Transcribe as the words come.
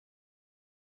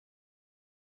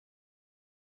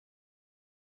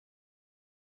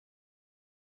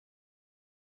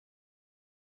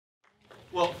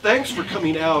Well, thanks for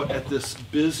coming out at this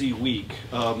busy week.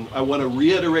 I want to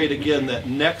reiterate again that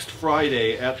next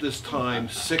Friday at this time,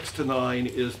 6 to 9,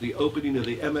 is the opening of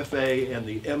the MFA and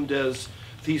the MDes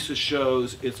thesis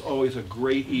shows. It's always a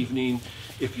great evening.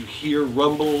 If you hear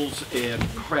rumbles and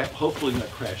hopefully not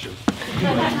crashes,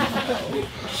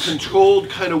 controlled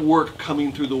kind of work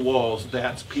coming through the walls,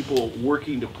 that's people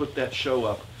working to put that show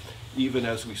up even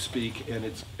as we speak, and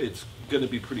it's going to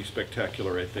be pretty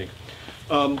spectacular, I think.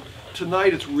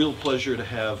 Tonight, it's a real pleasure to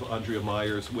have Andrea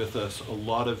Myers with us. A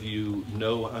lot of you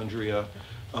know Andrea.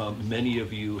 Many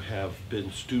of you have been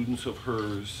students of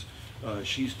hers.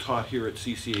 She's taught here at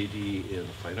CCAD in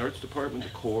the Fine Arts Department, the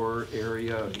core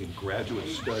area, in graduate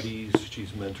studies.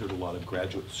 She's mentored a lot of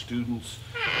graduate students.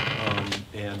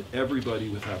 And everybody,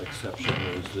 without exception,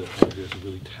 knows that Andrea's a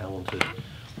really talented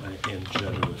and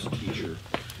generous teacher.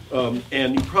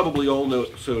 And you probably all know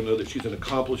that she's an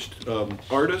accomplished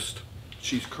artist.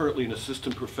 She's currently an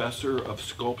assistant professor of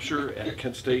sculpture at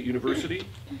Kent State University.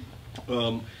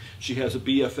 She has a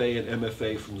BFA and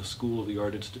MFA from the School of the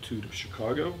Art Institute of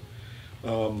Chicago.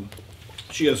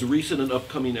 She has recent and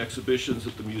upcoming exhibitions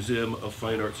at the Museum of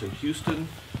Fine Arts in Houston,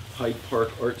 Hyde Park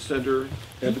Art Center,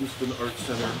 Evanston Art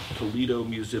Center, Toledo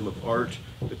Museum of Art,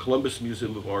 the Columbus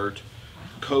Museum of Art,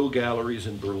 Co-Galleries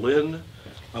in Berlin,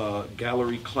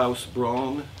 Gallery Klaus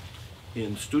Braun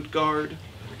in Stuttgart,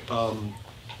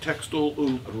 Textil-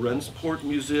 und Rensport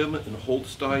Museum in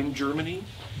Holstein, Germany.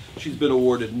 She's been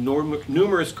awarded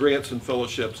numerous grants and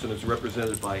fellowships and is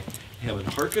represented by Hammond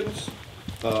Harkins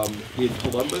in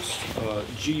Columbus,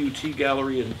 GUT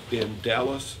Gallery in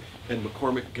Dallas, and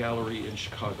McCormick Gallery in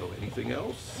Chicago. Anything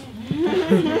else?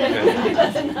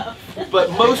 Okay. But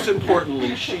most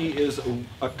importantly, she is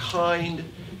a kind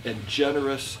and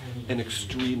generous and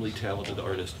extremely talented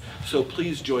artist. So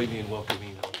please join me in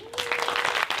welcoming her.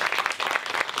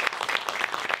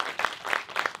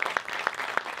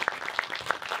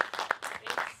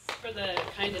 The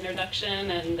kind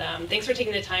introduction, and thanks for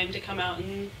taking the time to come out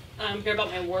and hear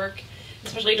about my work,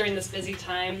 especially during this busy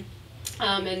time,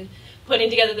 and putting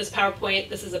together this PowerPoint.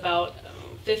 This is about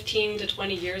 15 to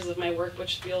 20 years of my work,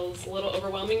 which feels a little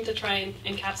overwhelming to try and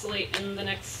encapsulate in the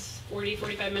next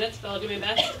 40-45 minutes, but I'll do my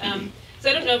best. So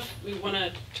I don't know if we want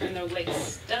to turn the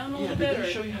lights down a little bit. Did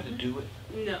they show you how to do it?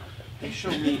 No. They show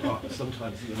me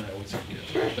sometimes, even I always forget.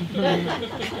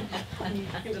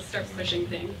 I can just start pushing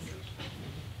things.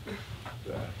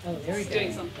 Oh, there we go.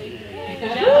 Doing something.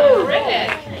 No,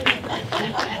 Rick!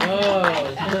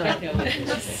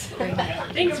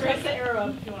 Thanks, Rick.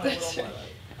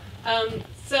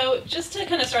 So just to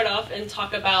kind of start off and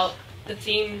talk about the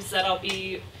themes that I'll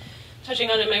be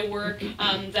touching on in my work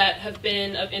that have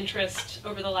been of interest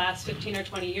over the last 15 or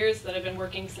 20 years that I've been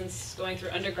working since going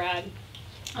through undergrad.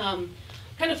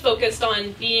 Kind of focused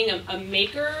on being a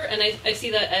maker, and I see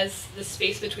that as the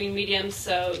space between mediums,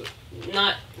 so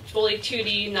not fully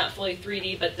 2D, not fully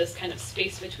 3D, but this kind of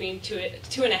space between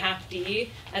 2.5D,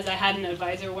 as I had an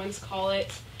advisor once call it.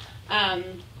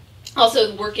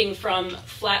 Also working from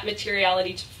flat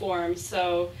materiality to form,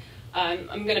 so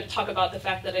I'm going to talk about the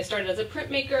fact that I started as a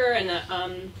printmaker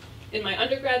and in my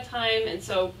undergrad time, and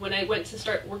so when I went to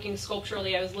start working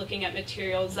sculpturally, I was looking at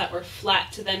materials that were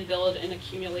flat to then build an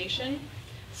accumulation.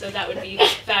 So that would be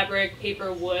fabric,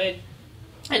 paper, wood,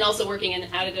 and also working in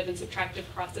additive and subtractive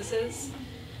processes.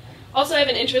 Also, I have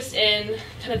an interest in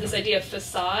kind of this idea of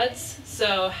facades.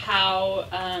 So how,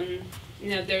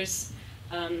 there's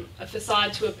a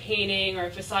facade to a painting or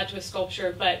a facade to a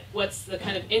sculpture, but what's the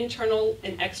kind of internal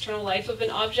and external life of an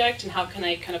object, and how can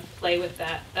I kind of play with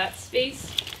that space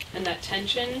and that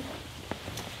tension?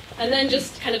 And then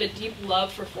just kind of a deep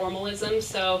love for formalism,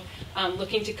 so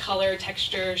looking to color,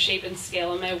 texture, shape, and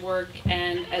scale in my work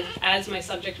and as my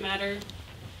subject matter.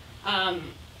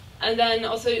 And then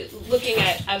also looking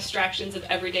at abstractions of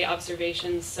everyday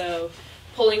observations, so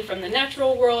pulling from the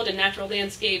natural world and natural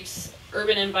landscapes,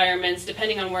 urban environments,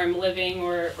 depending on where I'm living,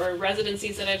 or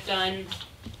residencies that I've done,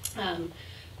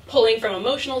 pulling from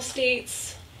emotional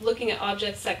states, looking at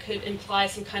objects that could imply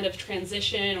some kind of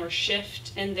transition or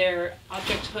shift in their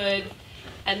objecthood,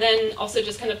 and then also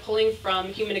just kind of pulling from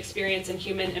human experience and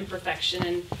human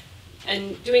imperfection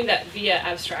and doing that via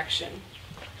abstraction.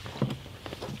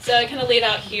 So I kind of laid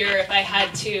out here, if I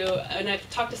had to, and I've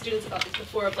talked to students about this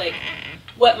before, of like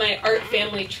what my art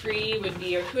family tree would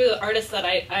be, or who are the artists that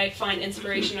I find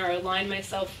inspiration or align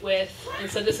myself with.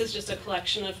 And so this is just a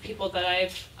collection of people that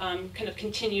I've kind of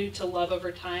continued to love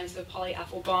over time. So Polly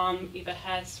Applebaum, Eva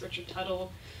Hess, Richard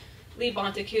Tuttle, Lee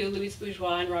Bontecu, Louise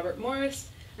Bourgeois, and Robert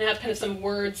Morris. And I have kind of some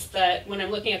words that when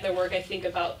I'm looking at their work, I think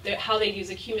about how they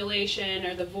use accumulation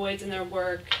or the voids in their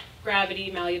work, gravity,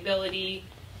 malleability,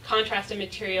 contrasted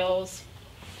materials,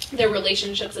 their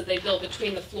relationships that they build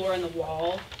between the floor and the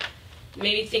wall,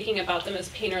 maybe thinking about them as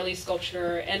painterly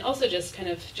sculpture, and also just kind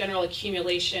of general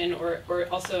accumulation or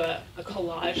also a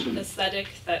collage aesthetic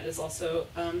that is also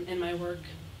in my work.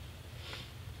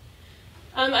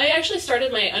 I actually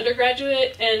started my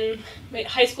undergraduate and my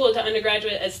high school to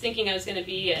undergraduate as thinking I was going to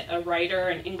be a writer,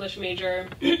 an English major,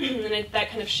 and that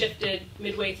kind of shifted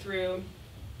midway through,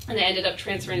 and I ended up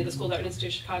transferring to the School of Art Institute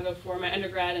of Chicago for my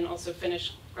undergrad and also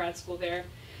finished grad school there.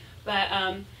 But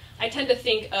I tend to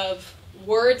think of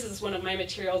words as one of my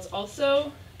materials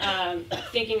also,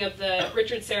 thinking of the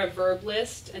Richard Serra verb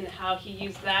list and how he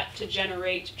used that to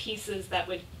generate pieces that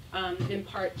would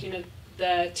impart,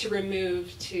 the to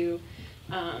remove, to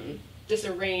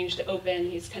disarrange, to open.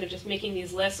 He's kind of just making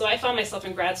these lists. So I found myself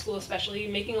in grad school especially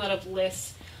making a lot of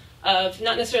lists of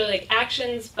not necessarily like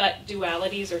actions, but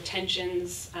dualities or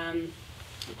tensions,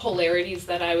 polarities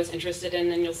that I was interested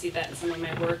in, and you'll see that in some of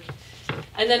my work.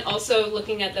 And then also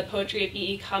looking at the poetry of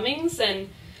E.E. Cummings, and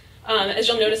as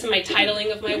you'll notice in my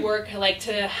titling of my work, I like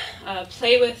to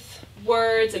play with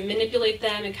words and manipulate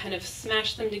them and kind of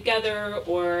smash them together,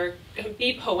 or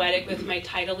be poetic with my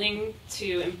titling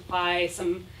to imply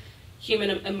some human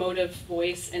emotive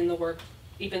voice in the work,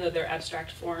 even though they're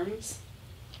abstract forms.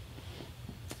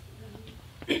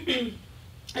 And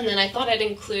then I thought I'd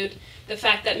include the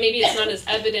fact that maybe it's not as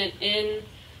evident in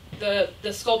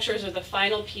the sculptures or the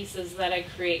final pieces that I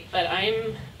create, but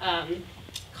I'm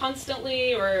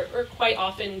constantly or quite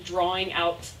often drawing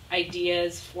out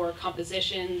ideas for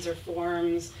compositions or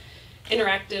forms,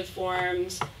 interactive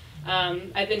forms.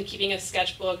 I've been keeping a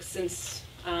sketchbook since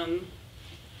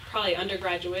probably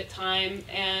undergraduate time,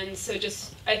 and so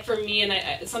just for me, and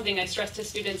it's something I stress to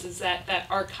students, is that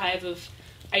archive of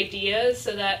ideas,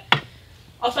 so that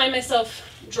I'll find myself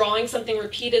drawing something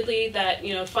repeatedly that,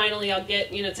 finally I'll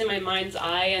get, it's in my mind's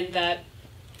eye, and that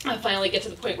I'll finally get to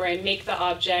the point where I make the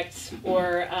object,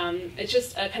 or it's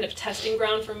just a kind of testing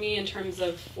ground for me in terms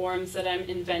of forms that I'm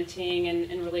inventing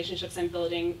and relationships I'm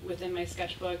building within my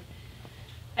sketchbook.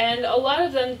 And a lot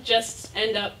of them just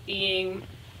end up being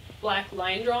black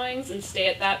line drawings and stay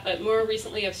at that, but more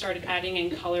recently I've started adding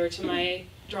in color to my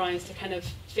drawings to kind of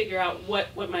figure out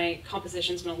what my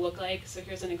composition's going to look like. So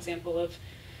here's an example of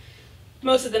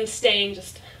most of them staying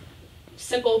just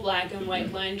simple black and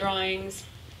white line drawings,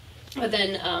 but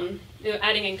then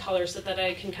adding in color so that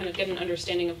I can kind of get an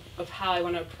understanding of how I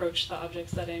want to approach the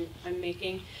objects that I'm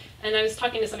making. And I was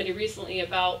talking to somebody recently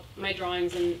about my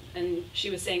drawings, and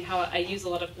she was saying how I use a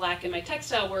lot of black in my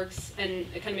textile works, and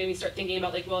it kind of made me start thinking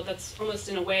about, like, well, that's almost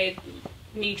in a way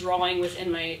me drawing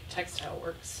within my textile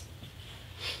works.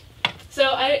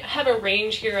 So I have a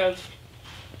range here of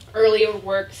earlier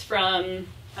works from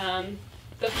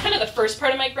the first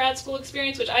part of my grad school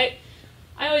experience, which I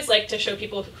always like to show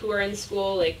people who are in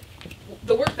school, like,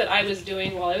 the work that I was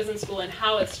doing while I was in school and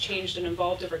how it's changed and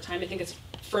evolved over time. I think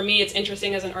for me, it's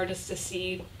interesting as an artist to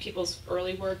see people's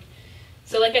early work.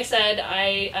 So like I said,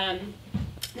 I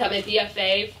got my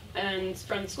BFA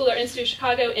from the School of Art Institute of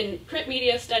Chicago in print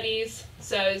media studies.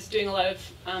 So I was doing a lot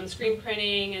of screen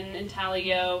printing and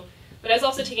intaglio, but I was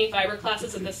also taking fiber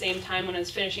classes at the same time when I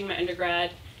was finishing my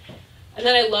undergrad. And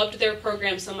then I loved their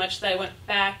program so much that I went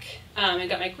back and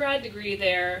got my grad degree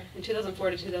there in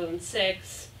 2004 to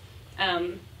 2006.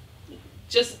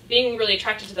 Just being really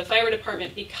attracted to the fiber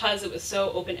department because it was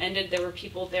so open-ended. There were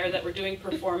people there that were doing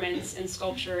performance and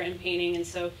sculpture and painting, and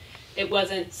so it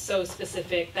wasn't so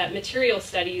specific. That material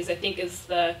studies, I think, is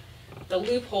the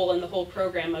loophole in the whole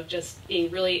program of just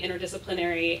being really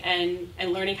interdisciplinary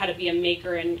and learning how to be a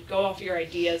maker and go off your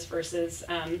ideas versus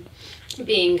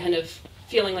being kind of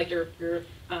feeling like you're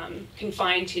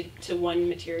confined to one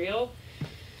material.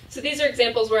 So these are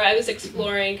examples where I was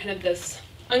exploring kind of this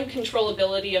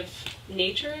uncontrollability of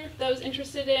nature that I was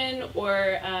interested in,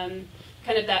 or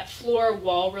kind of that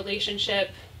floor-wall relationship,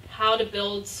 how to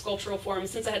build sculptural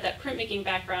forms. Since I had that printmaking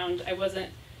background, I wasn't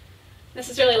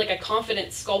necessarily like a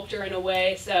confident sculptor in a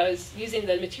way, so I was using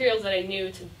the materials that I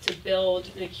knew to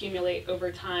build and accumulate over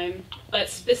time, but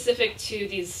specific to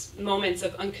these moments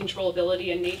of uncontrollability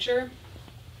in nature.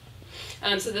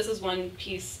 So this is one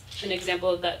piece, an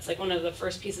example that's like one of the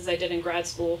first pieces I did in grad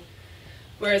school,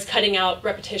 where I was cutting out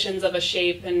repetitions of a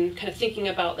shape and kind of thinking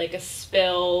about like a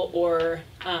spill or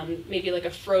maybe like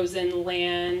a frozen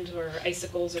land or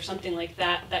icicles or something like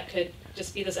that, that could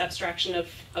just be this abstraction of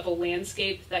a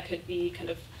landscape that could be kind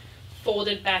of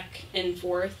folded back and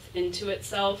forth into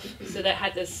itself, so that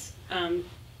had this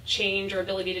change or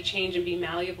ability to change and be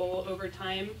malleable over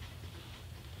time.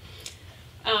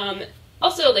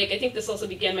 also, like, I think this also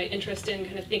began my interest in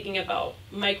kind of thinking about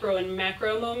micro and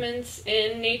macro moments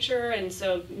in nature, and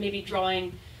so maybe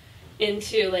drawing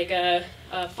into like a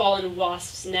fallen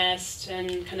wasp's nest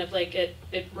and kind of like it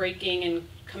breaking and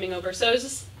coming over. So I was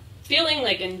just feeling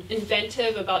like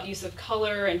inventive about use of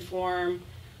color and form,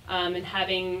 and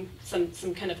having some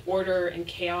kind of order and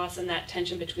chaos and that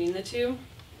tension between the two.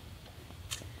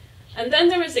 And then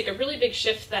there was like a really big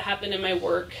shift that happened in my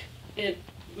work in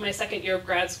my second year of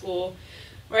grad school,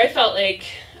 where I felt like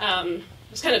I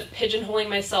was kind of pigeonholing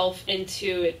myself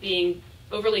into it being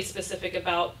overly specific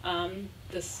about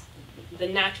the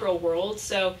natural world.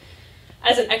 So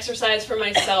as an exercise for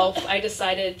myself, I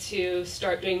decided to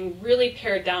start doing really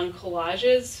pared down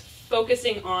collages,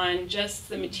 focusing on just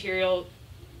the material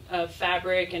of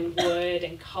fabric and wood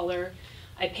and color.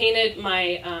 I painted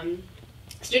my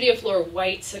studio floor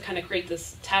white to kind of create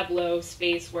this tableau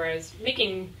space where I was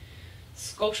making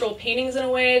sculptural paintings in a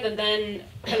way, then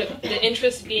kind of the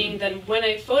interest being then when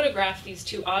I photograph these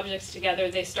two objects together,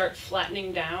 they start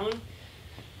flattening down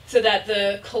so that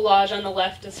the collage on the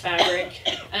left is fabric,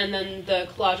 and then the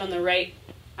collage on the right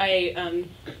I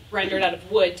rendered out of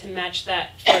wood to match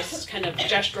that first kind of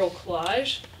gestural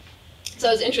collage. So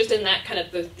I was interested in that kind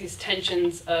of these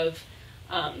tensions of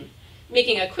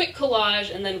making a quick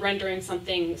collage and then rendering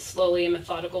something slowly and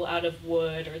methodical out of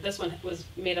wood, or this one was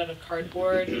made out of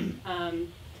cardboard.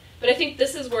 But I think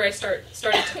this is where I started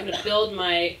to kind of build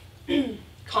my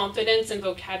confidence and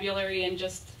vocabulary, and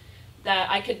just that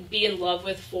I could be in love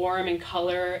with form and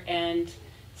color and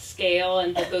scale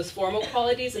and those formal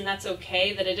qualities, and that's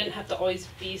okay, that it didn't have to always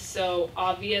be so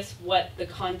obvious what the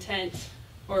content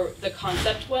or the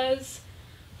concept was.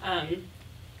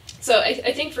 So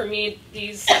I think for me,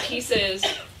 these pieces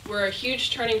were a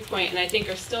huge turning point, and I think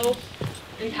are still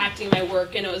impacting my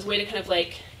work, and it was a way to kind of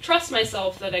like trust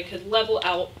myself that I could level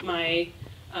out my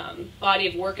body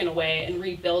of work in a way and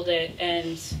rebuild it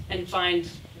and find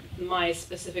my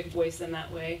specific voice in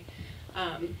that way.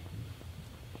 And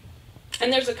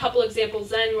there's a couple examples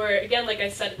then where, again, like I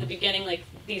said at the beginning, like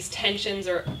these tensions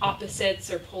or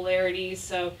opposites or polarities.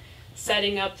 So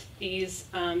setting up these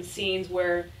scenes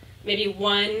where maybe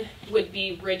one would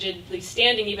be rigidly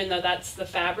standing, even though that's the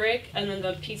fabric, and then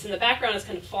the piece in the background is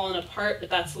kind of fallen apart, but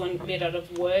that's the one made out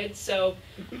of wood. So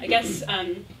I guess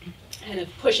kind of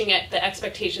pushing at the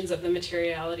expectations of the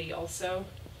materiality also.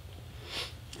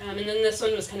 And then this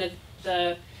one was kind of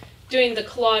doing the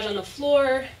collage on the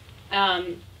floor,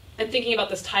 and thinking about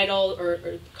this title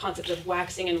or concept of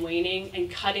waxing and waning,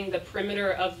 and cutting the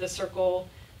perimeter of the circle.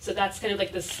 So that's kind of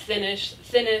like this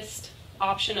thinnest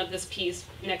option of this piece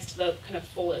next to the kind of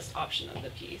fullest option of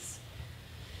the piece.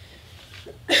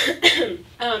 So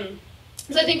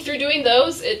I think through doing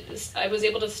those, I was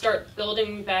able to start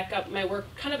building back up my work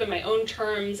kind of in my own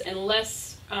terms, and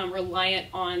less reliant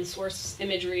on source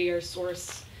imagery or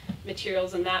source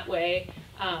materials in that way.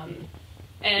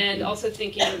 And also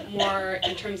thinking more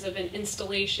in terms of an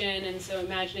installation, and so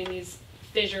imagining these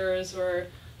fissures or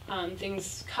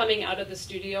things coming out of the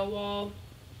studio wall.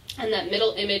 And that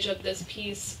middle image of this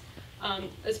piece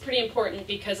is pretty important,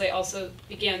 because I also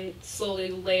began slowly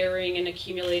layering and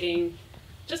accumulating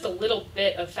just a little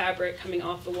bit of fabric coming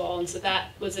off the wall, and so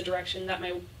that was a direction that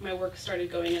my work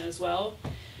started going in as well.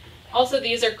 Also,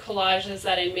 these are collages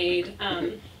that I made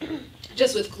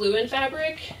just with glue and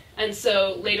fabric, and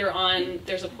so later on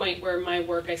there's a point where my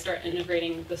work I start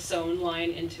integrating the sewn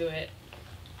line into it.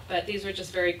 But these were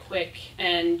just very quick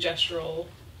and gestural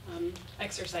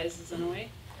exercises in a way.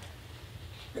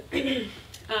 And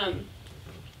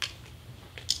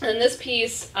this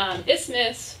piece,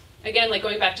 Isthmus, again, like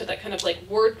going back to that kind of like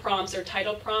word prompts or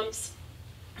title prompts.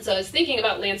 So I was thinking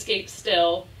about landscape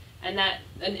still, and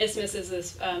an isthmus is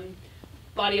this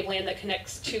body of land that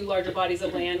connects two larger bodies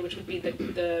of land, which would be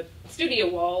the studio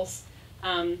walls.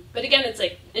 But again, it's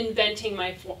like inventing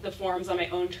the forms on my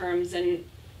own terms and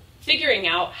figuring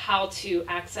out how to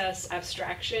access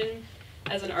abstraction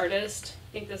as an artist.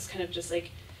 I think this kind of just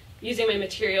like using my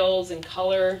materials and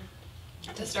color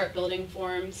to start building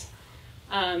forms.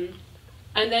 And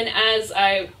then as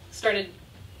I started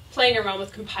playing around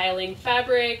with compiling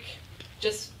fabric,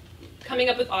 just coming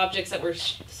up with objects that were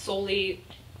solely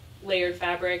layered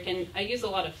fabric, and I used a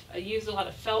lot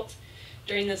of felt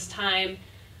during this time.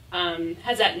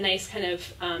 Has that nice kind of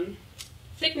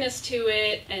thickness to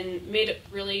it, and made it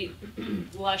really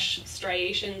lush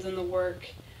striations in the work.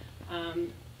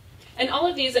 And all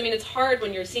of these, I mean, it's hard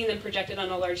when you're seeing them projected on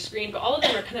a large screen, but all of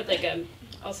them are kind of like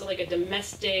also like a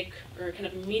domestic or kind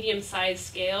of medium-sized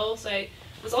scale. So I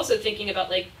was also thinking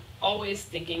about always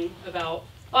thinking about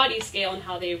body scale and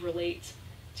how they relate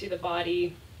to the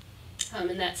body.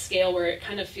 in that scale where it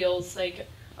kind of feels like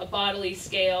a bodily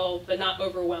scale, but not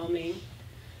overwhelming.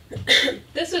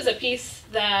 This was a piece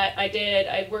that I did.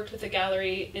 I worked with a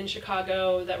gallery in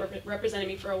Chicago that represented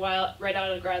me for a while right out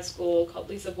of grad school called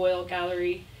Lisa Boyle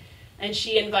Gallery. And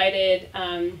she invited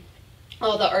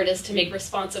all the artists to make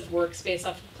responsive works based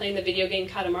off of playing the video game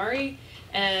Katamari.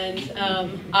 And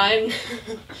I'm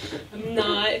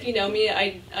not, if you know me,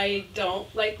 I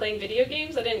don't like playing video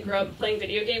games. I didn't grow up playing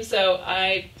video games, so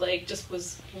I just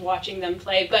was watching them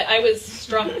play. But I was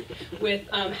struck with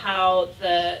how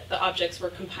the objects were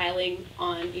compiling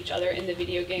on each other in the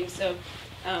video game. So,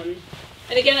 and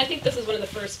again, I think this is one of the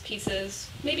first pieces,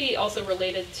 maybe also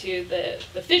related to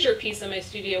the fissure piece in my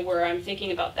studio, where I'm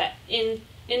thinking about that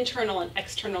internal and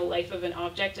external life of an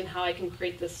object and how I can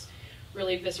create this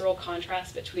really visceral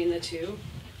contrast between the two.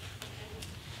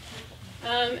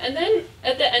 And then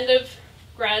at the end of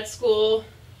grad school,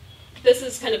 this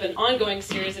is kind of an ongoing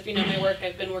series. If you know my work,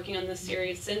 I've been working on this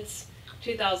series since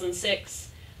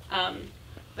 2006.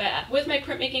 But with my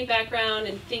printmaking background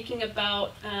and thinking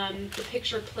about the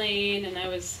picture plane, and I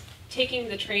was taking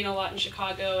the train a lot in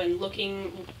Chicago and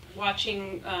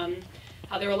watching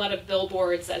how there were a lot of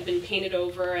billboards that had been painted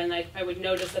over, and I would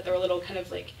notice that there were little kind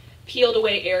of peeled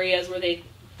away areas where the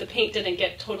paint didn't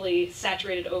get totally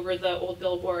saturated over the old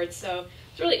billboards. So I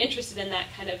was really interested in that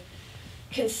kind of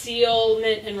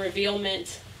concealment and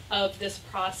revealment of this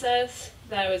process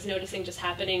that I was noticing just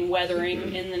happening,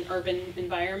 weathering in an urban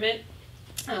environment.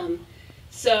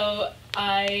 So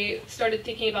I started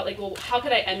thinking about well, how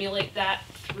could I emulate that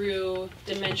through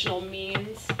dimensional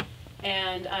means?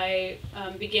 And I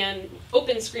began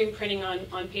open screen printing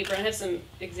on paper. I have some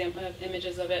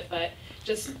images of it, but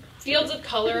just fields of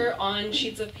color on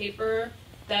sheets of paper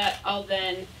that I'll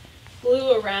then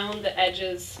glue around the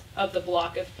edges of the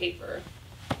block of paper.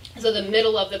 So the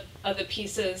middle of the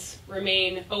pieces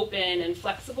remain open and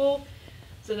flexible.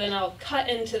 So then I'll cut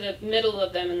into the middle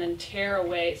of them and then tear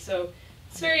away. So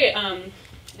it's a very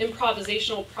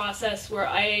improvisational process where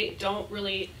I don't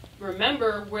really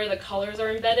remember where the colors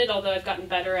are embedded, although I've gotten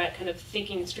better at kind of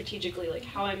thinking strategically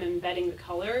how I'm embedding the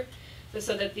color,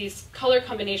 so that these color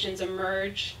combinations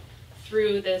emerge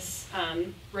through this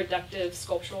reductive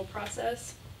sculptural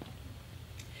process.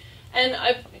 And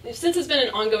since it's been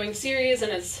an ongoing series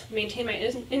and has maintained my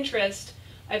interest,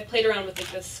 I've played around with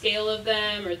the scale of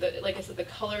them, or like I said, the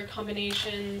color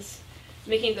combinations,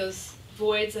 making those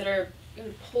voids that are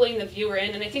pulling the viewer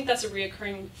in. And I think that's a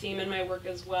reoccurring theme in my work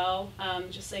as well.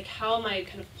 Just how am I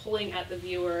kind of pulling at the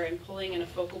viewer and pulling in a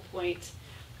focal point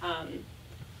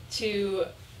to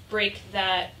break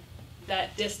that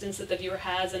distance that the viewer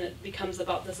has, and it becomes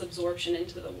about this absorption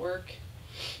into the work.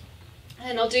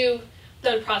 And I'll do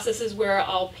done processes where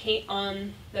I'll paint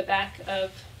on the back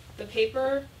of the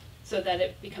paper so that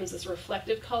it becomes this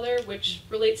reflective color, which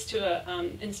relates to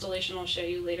an installation I'll show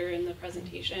you later in the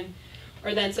presentation.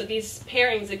 Or then, so these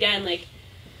pairings, again,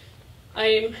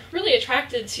 I'm really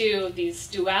attracted to these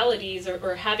dualities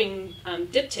or having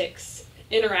diptychs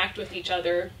interact with each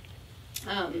other.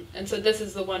 And so this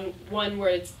is the one where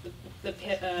it's the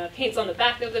paint's on the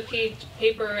back of the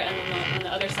paper, and then on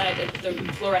the other side, the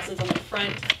fluorescence on the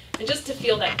front. And just to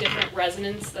feel that different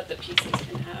resonance that the pieces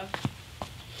can have.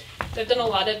 So I've done a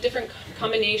lot of different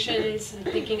combinations and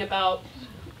thinking about,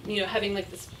 having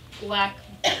this black,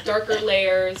 darker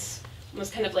layers,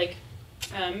 almost kind of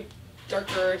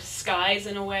darker skies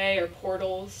in a way, or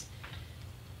portals.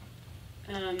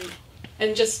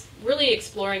 And just really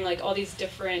exploring all these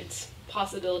different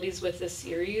possibilities with this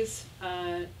series.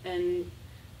 And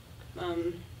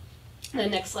the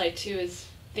next slide too is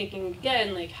thinking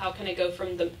again, how can I go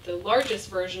from the largest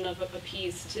version of a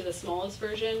piece to the smallest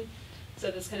version? So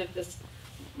this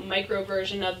micro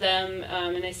version of them,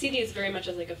 and I see these very much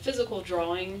as a physical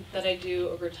drawing that I do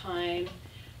over time.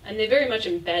 And they very much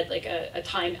embed a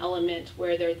time element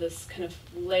where they're this kind of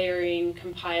layering,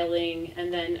 compiling,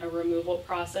 and then a removal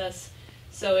process.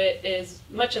 So it is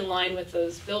much in line with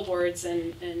those billboards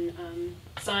and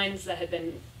signs that had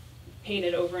been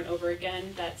painted over and over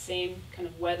again, that same kind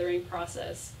of weathering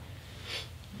process.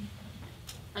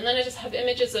 And then I just have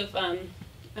images of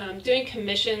doing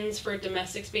commissions for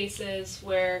domestic spaces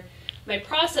where my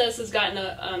process has gotten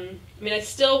I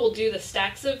still will do the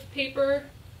stacks of paper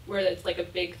where it's a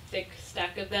big, thick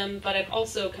stack of them, but I've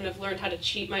also kind of learned how to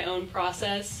cheat my own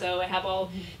process. So I have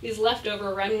all these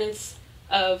leftover remnants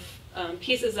of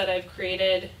pieces that I've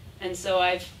created, and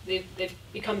so they've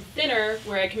become thinner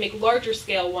where I can make larger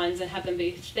scale ones and have them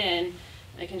be thin.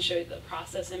 I can show you the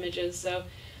process images. So,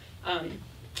 and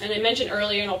I mentioned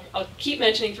earlier, and I'll keep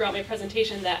mentioning throughout my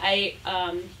presentation, that I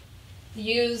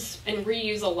use and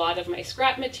reuse a lot of my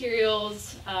scrap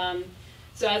materials.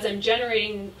 So as I'm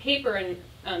generating paper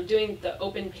and doing the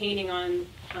open painting on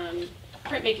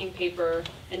printmaking paper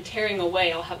and tearing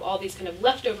away, I'll have all these kind of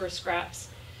leftover scraps.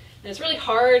 And it's really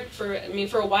hard for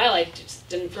a while I just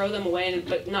didn't throw them away,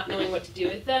 but not knowing what to do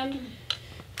with them.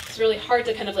 It's really hard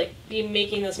to kind of like be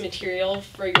making this material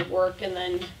for your work and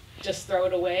then just throw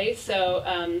it away. So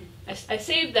I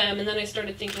saved them, and then I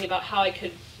started thinking about how I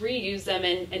could reuse them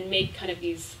and make kind of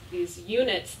these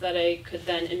units that I could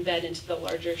then embed into the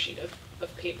larger sheet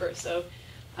of paper. So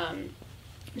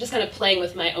just kind of playing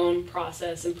with my own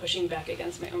process and pushing back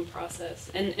against my own process,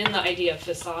 and the idea of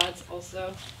facades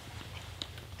also.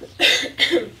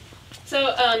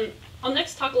 So I'll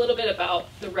next talk a little bit about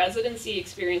the residency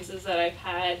experiences that I've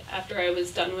had after I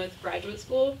was done with graduate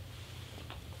school.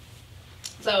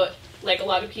 So like a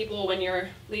lot of people, when you're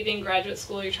leaving graduate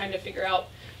school, you're trying to figure out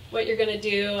what you're going to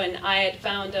do, and I had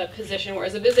found a position where it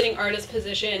was a visiting artist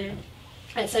position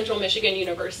at Central Michigan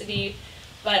University,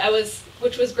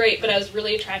 which was great, but I was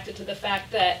really attracted to the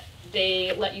fact that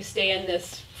they let you stay in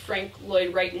this Frank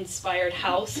Lloyd Wright inspired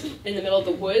house in the middle of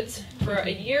the woods for a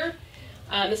year,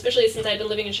 especially since I'd been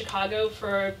living in Chicago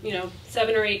for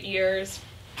 7 or 8 years.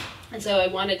 And so I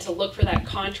wanted to look for that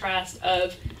contrast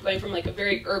of going from like a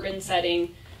very urban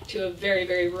setting to a very,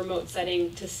 very remote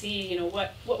setting to see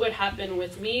what would happen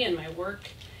with me and my work.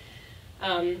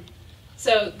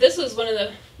 So this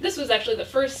was actually the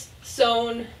first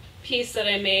sewn piece that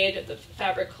I made, the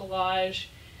fabric collage.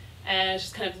 And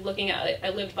just kind of looking at it, I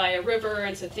lived by a river,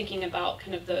 and so thinking about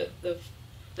kind of the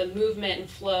movement and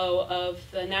flow of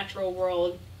the natural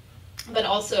world, but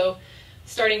also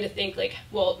starting to think like,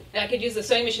 well, I could use the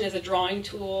sewing machine as a drawing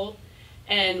tool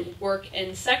and work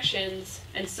in sections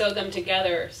and sew them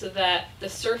together so that the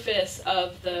surface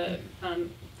of the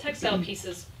textile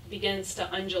pieces begins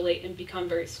to undulate and become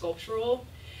very sculptural.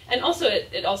 And also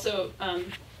it also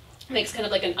makes kind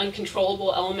of like an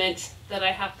uncontrollable element that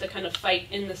I have to kind of fight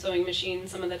in the sewing machine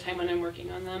some of the time when I'm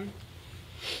working on them.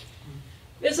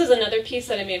 This is another piece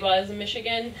that I made while I was in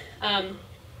Michigan.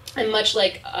 And much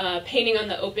like painting on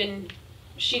the open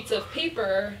sheets of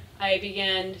paper, I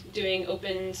began doing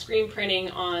open screen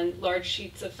printing on large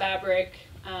sheets of fabric,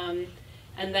 and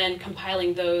then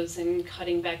compiling those and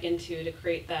cutting back into to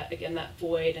create that, again, that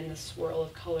void and the swirl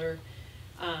of color.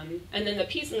 And then the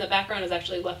piece in the background is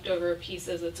actually leftover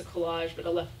pieces. It's a collage, but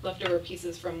leftover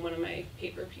pieces from one of my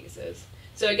paper pieces.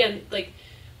 So again, like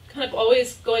kind of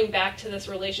always going back to this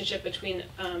relationship between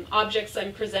objects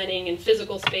I'm presenting in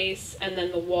physical space and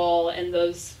then the wall and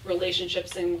those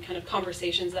relationships and kind of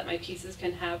conversations that my pieces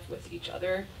can have with each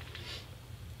other.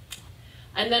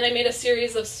 And then I made a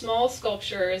series of small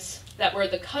sculptures that were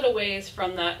the cutaways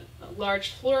from that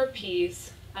large floor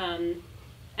piece.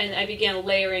 And I began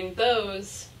layering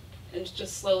those, and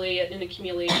just slowly in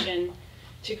accumulation,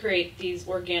 to create these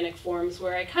organic forms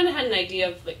where I kind of had an idea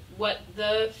of like what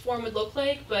the form would look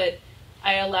like, but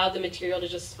I allowed the material to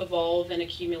just evolve and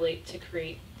accumulate to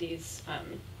create these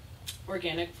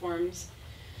organic forms.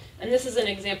 And this is an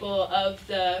example of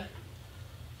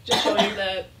just showing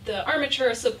the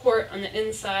armature support on the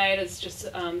inside is just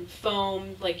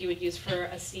foam like you would use for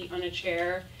a seat on a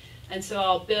chair. And so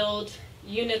I'll build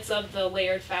units of the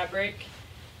layered fabric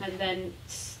and then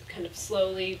kind of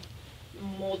slowly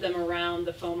mold them around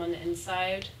the foam on the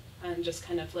inside and just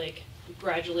kind of like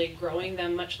gradually growing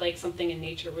them, much like something in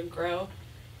nature would grow.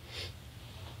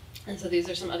 And so these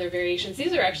are some other variations.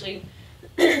 These are actually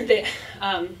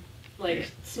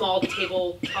like small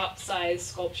tabletop size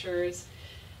sculptures.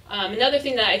 Another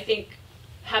thing that I think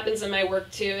happens in my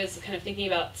work too is kind of thinking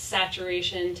about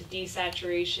saturation to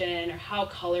desaturation, or how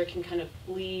color can kind of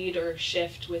bleed or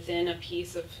shift within a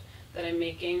piece that I'm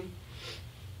making.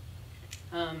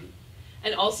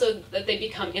 And also that they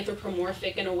become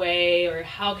anthropomorphic in a way, or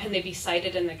how can they be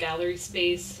sited in the gallery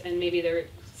space and maybe they're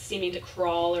seeming to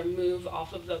crawl or move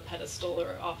off of the pedestal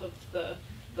or off of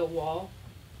the wall.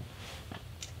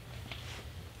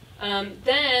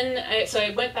 So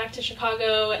I went back to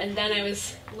Chicago, and then I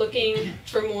was looking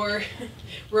for more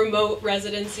remote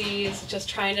residencies, just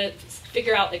trying to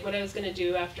figure out like what I was going to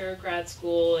do after grad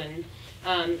school. And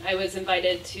I was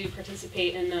invited to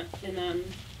participate in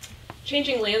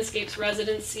Changing Landscapes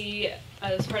residency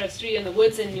as part of Studio in the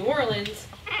Woods in New Orleans,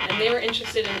 and they were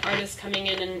interested in artists coming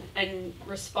in and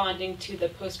responding to the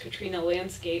post-Katrina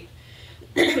landscape.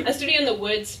 A Studio in the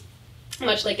Woods,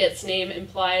 much like its name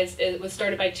implies, it was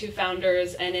started by 2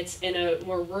 founders, and it's in a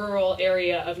more rural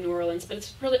area of New Orleans, but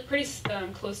it's pretty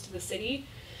close to the city.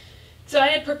 So I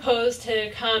had proposed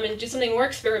to come and do something more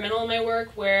experimental in my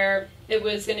work, where it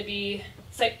was going to be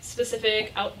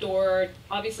site-specific, outdoor,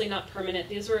 obviously not permanent.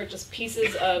 These were just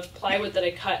pieces of plywood that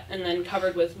I cut and then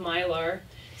covered with mylar,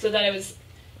 so that I was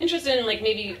interested in like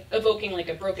maybe evoking like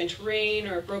a broken terrain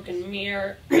or a broken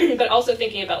mirror, but also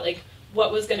thinking about like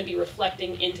what was going to be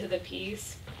reflecting into the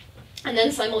piece. And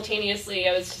then simultaneously,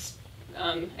 I was just,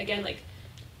 again, like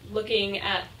looking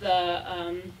at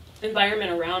the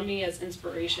environment around me as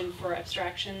inspiration for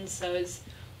abstractions. So I was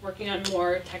working on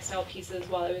more textile pieces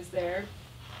while I was there.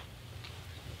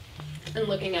 And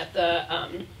looking at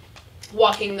the,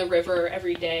 walking the river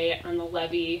every day on the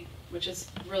levee, which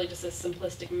is really just a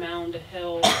simplistic mound, a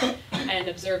hill, and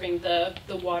observing the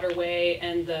waterway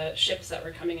and the ships that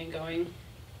were coming and going.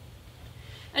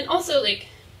 And also, like,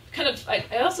 kind of,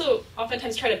 I also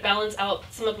oftentimes try to balance out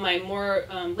some of my more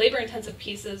labor-intensive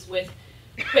pieces with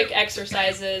quick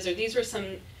exercises, or these were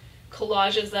some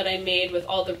collages that I made with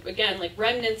all the, again, like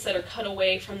remnants that are cut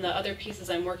away from the other pieces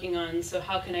I'm working on. So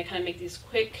how can I kind of make these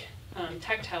quick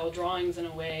tactile drawings in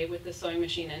a way with the sewing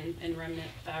machine and remnant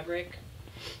fabric.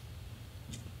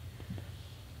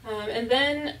 And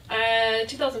then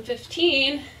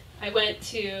 2015, I went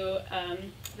to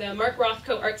the Mark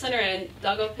Rothko Art Center in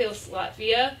Daugavpils,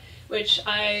 Latvia, which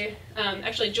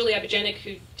actually Julie Abijanic,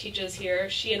 who teaches here,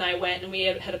 she and I went, and we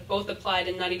had both applied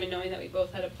and not even knowing that we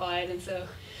both had applied, and so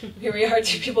here we are,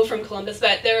 two people from Columbus.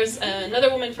 But there was another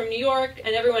woman from New York,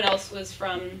 and everyone else was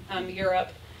from Europe.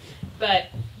 But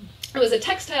it was a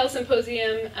textile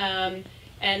symposium, and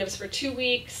it was for 2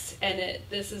 weeks, and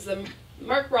this is the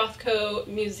Mark Rothko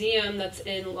Museum that's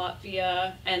in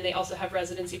Latvia, and they also have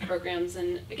residency programs.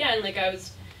 And again, like I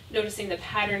was noticing the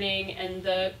patterning and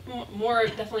the more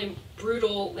definitely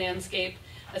brutal landscape,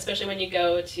 especially when you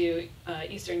go to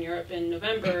Eastern Europe in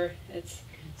November. It's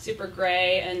super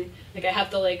gray, and like I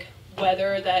have the like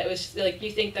weather that it was like, you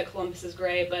think that Columbus is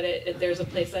gray, but there's a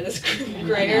place that is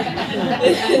grayer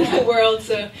in the world.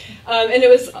 So, and it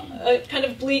was kind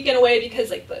of bleak in a way because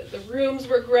like the rooms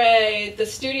were gray, the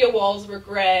studio walls were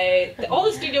gray, all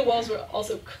the studio walls were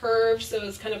also curved, so it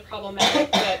was kind of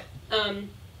problematic. But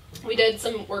we did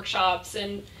some workshops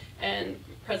and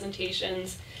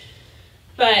presentations.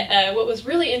 But what was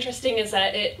really interesting is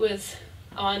that it was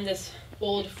on this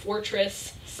old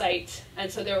fortress site,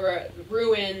 and so there were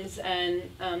ruins and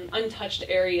untouched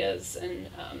areas, and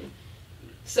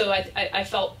so I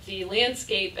felt the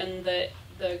landscape and the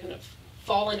kind of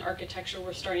fallen architecture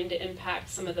were starting to impact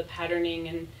some of the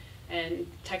patterning and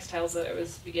textiles that I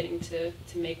was beginning to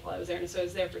make while I was there. And so I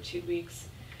was there for 2 weeks.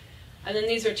 And then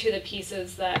these are two of the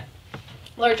pieces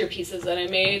larger pieces that I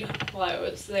made while I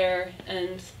was there,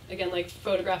 and again, like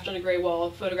photographed on a gray wall,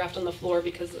 photographed on the floor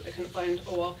because I couldn't find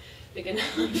a wall big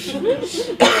enough.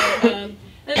 And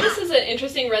this is an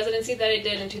interesting residency that I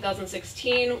did in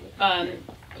 2016,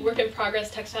 work in progress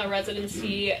textile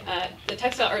residency at the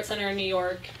Textile Art Center in New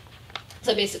York.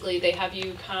 So basically they have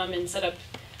you come and set up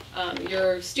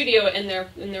your studio in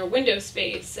their window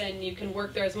space, and you can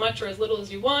work there as much or as little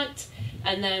as you want.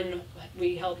 And then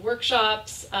we held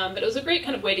workshops, but it was a great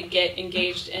kind of way to get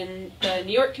engaged in the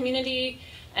New York community.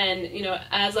 And you know,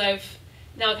 as I've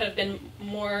now kind of been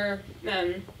more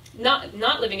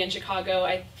not living in Chicago,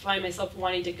 I find myself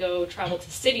wanting to go travel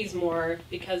to cities more,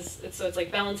 because it's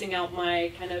like balancing out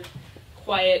my kind of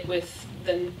quiet with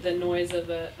the noise of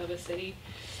a city.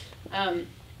 And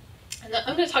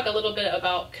I'm going to talk a little bit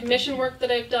about commission work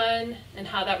that I've done and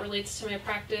how that relates to my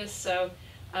practice. So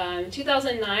in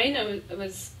 2009, I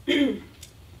was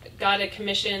got a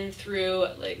commission through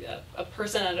like a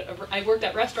person I worked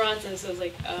at restaurants, and so it was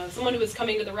like someone who was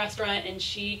coming to the restaurant, and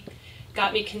she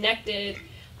got me connected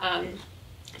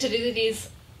to do these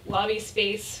lobby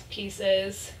space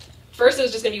pieces. First it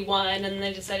was just going to be one, and then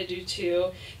I decided to do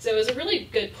two. So it was a really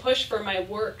good push for my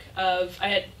work of, I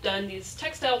had done these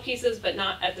textile pieces, but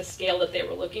not at the scale that they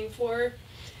were looking for.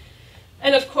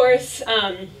 And of course,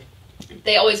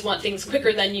 they always want things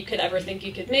quicker than you could ever think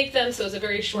you could make them, so it was a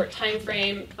very short time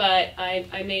frame, but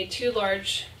I made two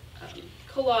large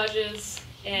collages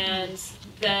and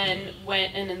then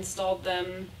went and installed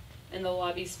them in the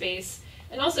lobby space.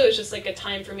 And also it was just like a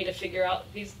time for me to figure out,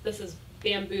 this is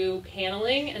bamboo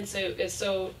paneling, and so it's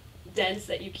so dense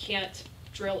that you can't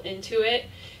drill into it.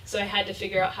 So I had to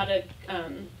figure out how to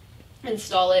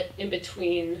install it in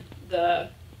between the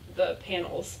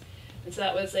panels. And so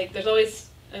that was like, there's always,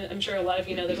 I'm sure a lot of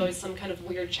you know, there's always some kind of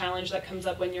weird challenge that comes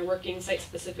up when you're working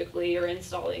site-specifically or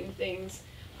installing things.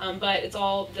 But it's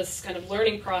all this kind of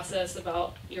learning process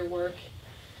about your work.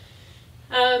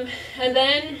 And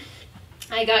then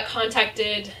I got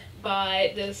contacted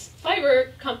by this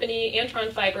fiber company,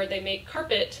 Antron Fiber. They make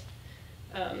carpet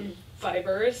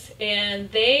fibers,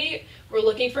 and they were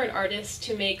looking for an artist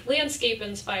to make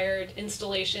landscape-inspired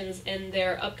installations in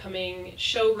their upcoming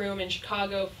showroom in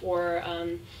Chicago for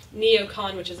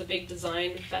NeoCon, which is a big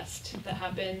design fest that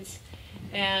happens.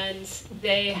 and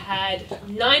they had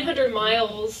 900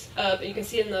 miles of, you can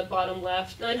see in the bottom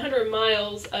left, 900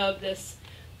 miles of this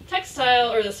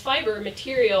textile or this fiber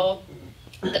material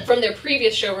from their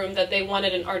previous showroom that they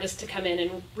wanted an artist to come in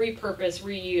and repurpose,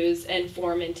 reuse, and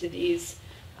form into these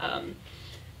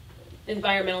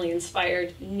environmentally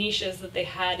inspired niches that they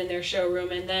had in their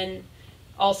showroom. And then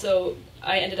also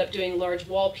I ended up doing large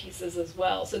wall pieces as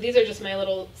well. So these are just my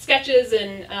little sketches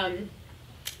and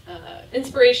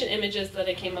inspiration images that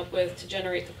I came up with to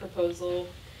generate the proposal.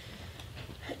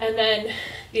 And then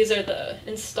these are the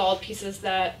installed pieces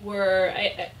that were,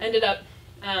 I ended up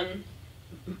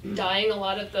dyeing a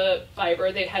lot of the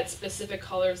fiber. They had specific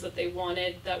colors that they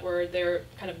wanted that were their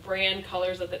kind of brand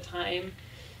colors at the time.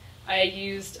 I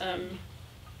used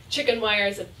chicken wire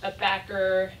as a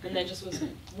backer, and then just was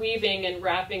weaving and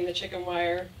wrapping the chicken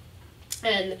wire.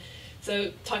 And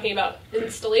so talking about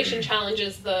installation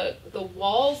challenges, the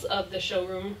walls of the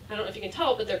showroom, I don't know if you can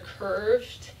tell, but they're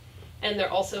curved, and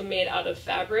they're also made out of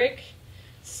fabric.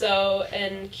 So,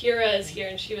 and Kira is here,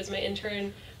 and she was my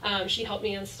intern. She helped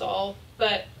me install,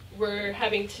 but we're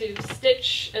having to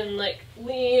stitch and like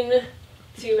lean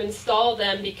to install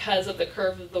them because of the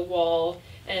curve of the wall,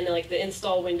 and like the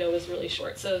install window is really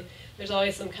short. So there's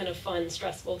always some kind of fun,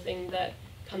 stressful thing that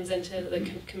comes into the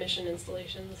commission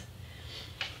installations.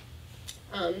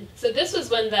 So this was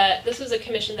this was a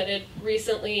commission that did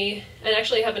recently, and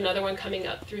actually have another one coming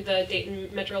up through the Dayton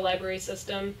Metro Library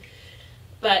System.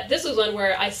 But this was one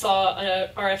where I saw an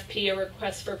RFP, a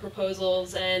request for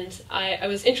proposals, and I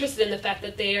was interested in the fact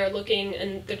that they are looking,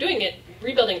 and they're doing it,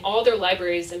 rebuilding all their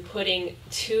libraries and putting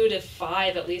 2 to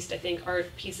 5, at least, I think,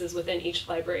 art pieces within each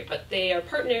library. But they are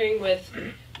partnering with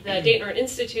the Dayton Art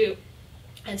Institute,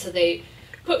 and so they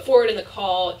put forward in the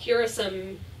call, here are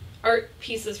some art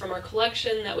pieces from our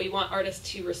collection that we want artists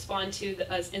to respond to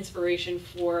as inspiration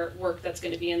for work that's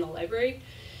going to be in the library.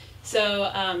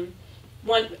 So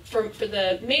one for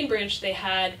the main branch, they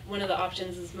had one of the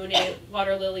options is Monet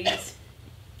water lilies,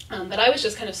 but I was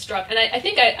just kind of struck, and I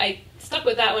think I stuck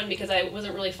with that one because I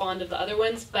wasn't really fond of the other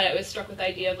ones, but I was struck with the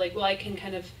idea of like, well, I can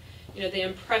kind of, you know, the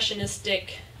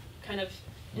impressionistic kind of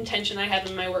intention I have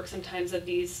in my work sometimes of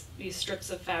these strips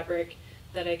of fabric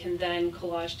that I can then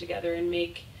collage together and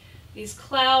make these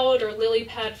cloud or lily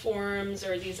pad forms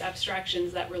or these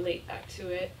abstractions that relate back to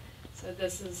it. So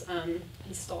this is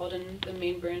installed in the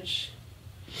main branch.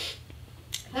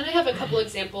 Then I have a couple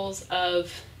examples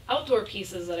of outdoor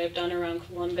pieces that I've done around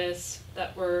Columbus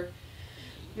that were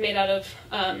made out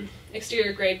of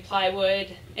exterior grade plywood.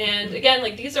 And again,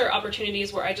 like these are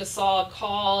opportunities where I just saw a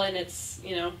call and it's,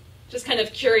 you know, just kind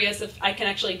of curious if I can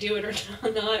actually do it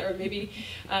or not, or maybe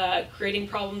creating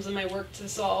problems in my work to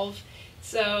solve.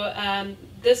 So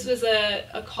this was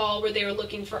a call where they were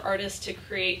looking for artists to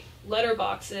create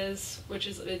letterboxes, which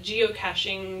is a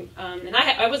geocaching, and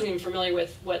I wasn't even familiar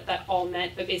with what that all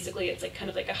meant, but basically it's like kind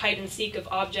of like a hide and seek of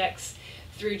objects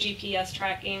through GPS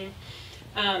tracking.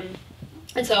 And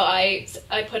so I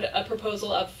put a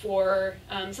proposal up for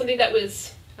something that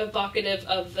was evocative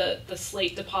of the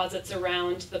slate deposits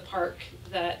around the park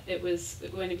that it was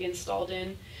going to be installed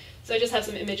in. So I just have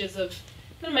some images of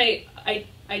kind of my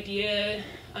idea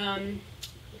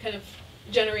kind of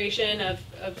generation of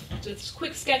just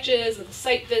quick sketches of the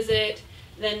site visit.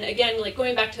 Then again, like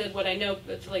going back to what I know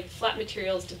with like flat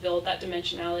materials to build that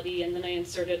dimensionality, and then I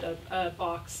inserted a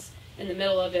box in the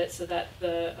middle of it so that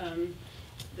the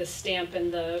stamp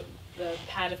and the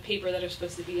pad of paper that are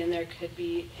supposed to be in there could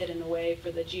be hidden away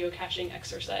for the geocaching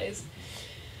exercise.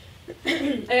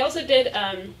 I also did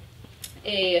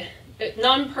a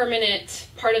non-permanent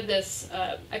part of this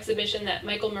exhibition that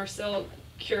Michael Marcel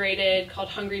curated called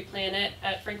Hungry Planet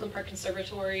at Franklin Park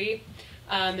Conservatory.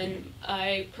 And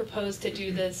I proposed to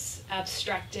do this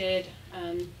abstracted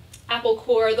apple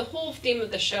core. The whole theme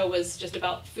of the show was just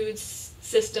about food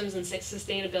systems and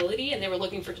sustainability, and they were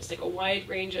looking for just like a wide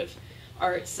range of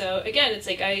art. So again, it's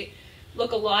like I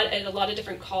look at a lot of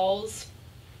different calls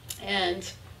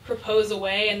and propose a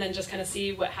way and then just kind of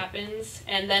see what happens.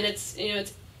 And then it's, you know,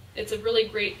 it's a really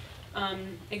great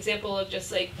example of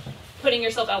just like putting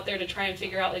yourself out there to try and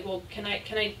figure out like, well, can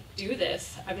I do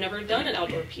this? I've never done an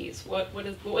outdoor piece. What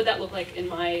would that look like in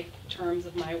my terms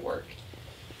of my work?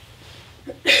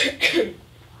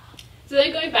 So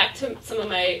then going back to some of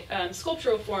my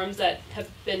sculptural forms that have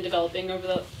been developing over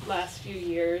the last few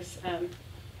years,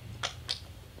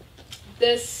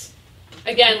 this,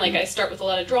 again, like I start with a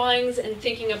lot of drawings and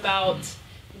thinking about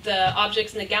the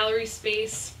objects in the gallery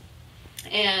space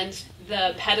and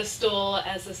the pedestal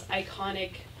as this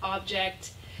iconic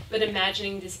object, but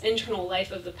imagining this internal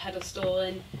life of the pedestal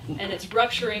and it's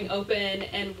rupturing open,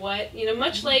 and what,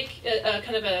 much like a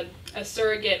kind of a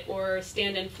surrogate or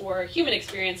stand-in for human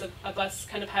experience of us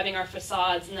kind of having our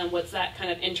facades, and then what's that kind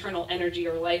of internal energy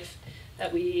or life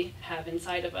that we have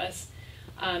inside of us.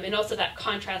 And also that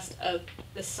contrast of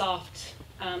the soft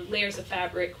layers of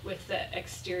fabric with the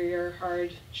exterior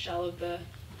hard shell of the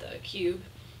cube.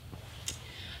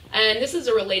 And this is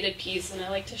a related piece, and I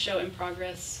like to show in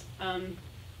progress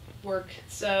work.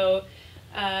 So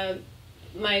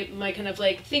my kind of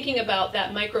like thinking about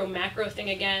that micro-macro thing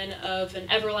again of an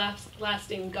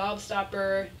everlasting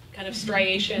gobstopper kind of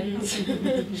striations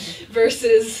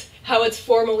versus how it's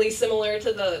formally similar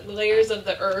to the layers of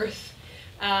the earth.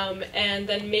 And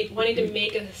then wanting to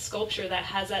make a sculpture that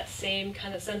has that same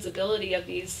kind of sensibility of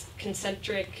these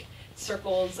concentric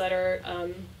circles that are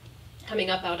coming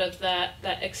up out of that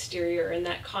exterior and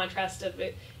that contrast of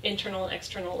internal and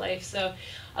external life. So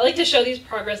I like to show these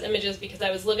progress images because I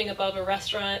was living above a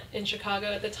restaurant in Chicago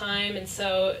at the time, and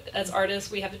so as artists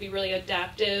we have to be really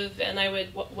adaptive, and I would,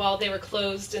 while they were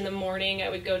closed in the morning, I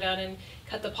would go down and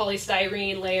cut the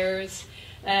polystyrene layers.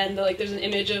 And there's an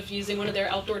image of using one of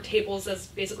their outdoor tables as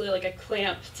basically like a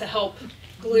clamp to help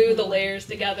glue the layers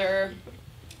together.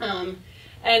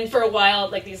 And for a while,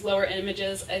 like these lower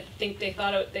images, I think they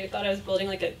thought I was building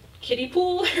like a kiddie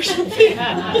pool or something.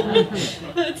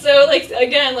 So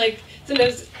again,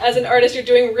 sometimes as an artist you're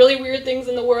doing really weird things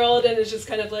in the world, and it's just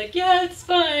kind of like, yeah, it's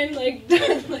fine.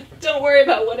 Don't worry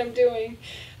about what I'm doing.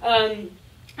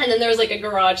 And then there was a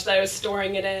garage that I was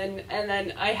storing it in, and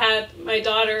then I had my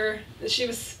daughter. She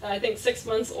was I think 6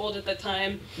 months old at the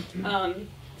time,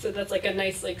 so that's a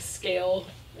nice scale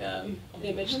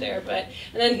image there. And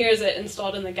then here's it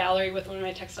installed in the gallery with one of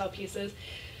my textile pieces.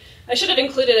 I should have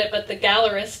included it, but the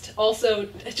gallerist also,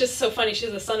 it's just so funny. She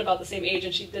has a son about the same age,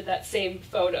 and she did that same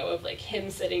photo of him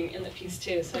sitting in the piece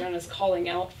too. So everyone was calling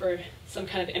out for some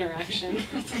kind of interaction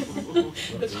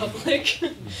with the public.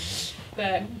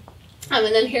 But. And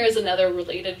then here's another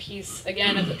related piece,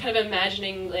 again, of kind of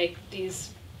imagining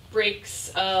these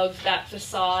breaks of that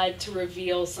facade to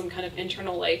reveal some kind of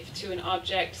internal life to an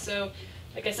object. So,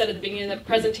 like I said at the beginning of the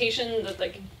presentation,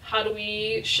 that how do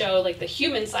we show the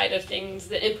human side of things,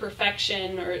 the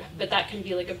imperfection, but that can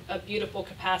be a beautiful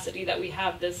capacity that we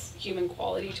have this human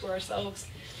quality to ourselves.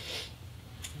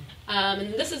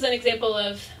 And this is an example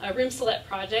of a room select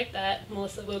project that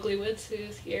Melissa Voglywoods,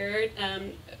 who's here,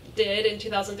 did in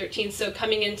 2013. So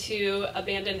coming into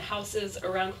abandoned houses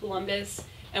around Columbus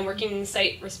and working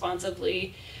site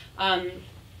responsibly. And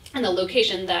the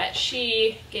location that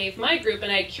she gave my group,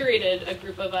 and I curated a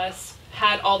group of us,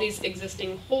 had all these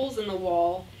existing holes in the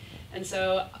wall. And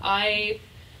so I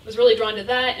was really drawn to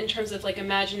that in terms of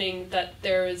imagining that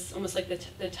there is almost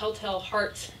the telltale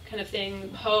heart kind of thing,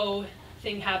 Poe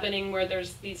thing happening, where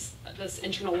there's this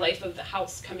internal life of the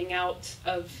house coming out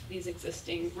of these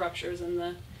existing ruptures in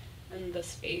the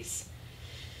space.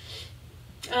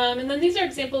 And then these are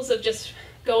examples of just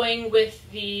going with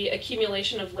the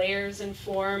accumulation of layers and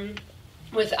form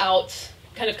without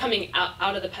kind of coming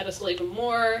out of the pedestal even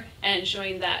more, and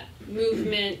showing that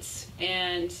movement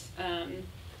and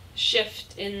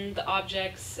shift in the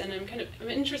objects. And I'm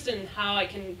interested in how I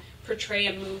can portray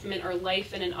a movement or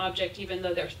life in an object, even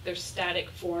though they're static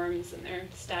forms and they're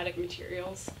static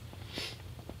materials.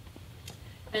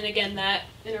 And again, that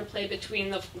interplay between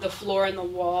the floor and the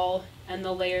wall and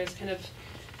the layers, kind of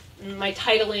my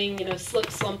titling, slip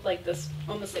slump,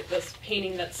 almost like this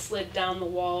painting that slid down the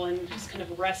wall and just kind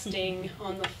of resting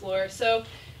on the floor. So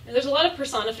there's a lot of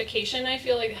personification, I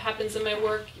feel happens in my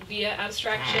work via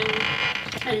abstraction,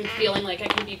 and feeling like I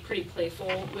can be pretty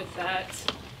playful with that.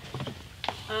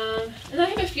 And I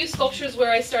have a few sculptures where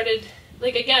I started,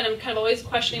 again, I'm kind of always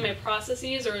questioning my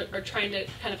processes or trying to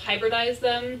kind of hybridize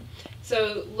them.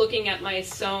 So looking at my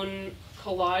sewn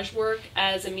collage work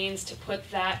as a means to put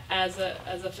that as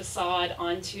a facade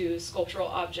onto sculptural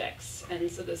objects. And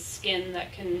so the skin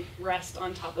that can rest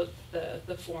on top of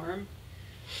the form.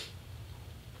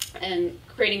 And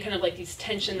creating kind of these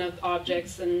tension of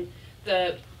objects, and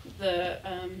the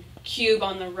cube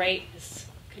on the right is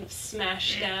kind of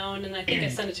smashed down, and I think I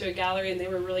sent it to a gallery and they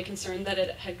were really concerned that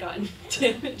it had gotten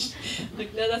damaged.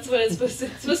 No, that's what it's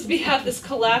supposed to be, have this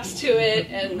collapse to it,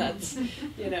 and that's,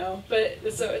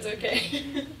 but so it's okay.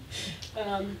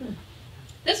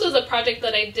 This was a project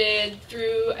that I did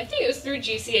through, I think it was through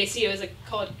GCAC, it was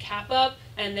called Cap Up,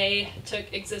 and they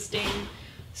took existing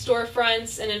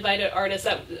storefronts and invited artists,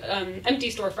 empty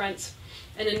storefronts,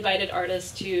 and invited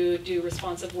artists to do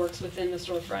responsive works within the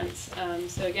storefronts.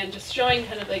 So again, just showing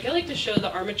kind of I like to show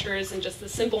the armatures and just the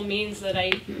simple means that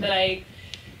I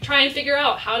try and figure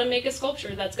out how to make a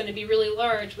sculpture that's going to be really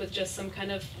large with just some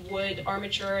kind of wood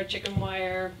armature, chicken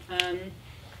wire, and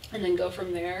then go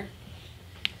from there.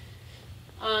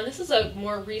 This is a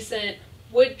more recent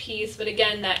wood piece, but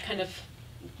again, that kind of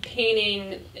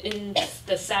painting in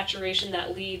the saturation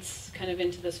that leads kind of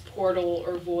into this portal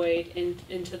or void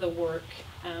into the work,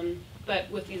 but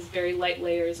with these very light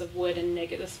layers of wood and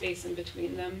negative space in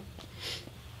between them.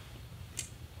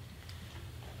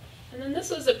 And then this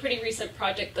was a pretty recent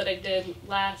project that I did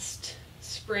last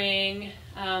spring.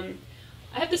 I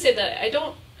have to say that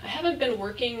I haven't been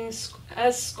working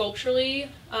as sculpturally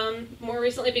more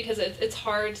recently because it's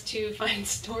hard to find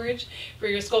storage for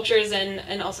your sculptures,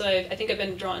 and also I think I've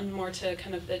been drawn more to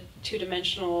kind of the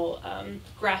two-dimensional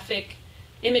graphic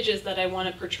images that I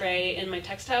want to portray in my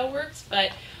textile works.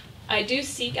 But I do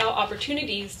seek out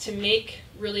opportunities to make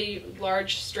really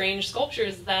large, strange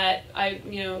sculptures that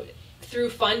through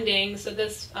funding. So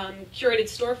this curated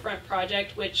storefront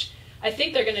project, which I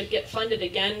think they're going to get funded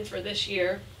again for this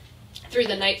year through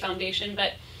the Knight Foundation,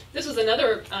 but this was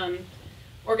another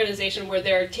organization where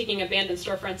they're taking abandoned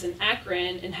storefronts in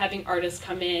Akron and having artists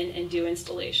come in and do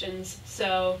installations.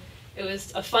 So it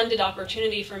was a funded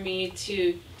opportunity for me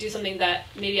to do something that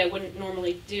maybe I wouldn't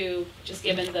normally do, just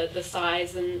given the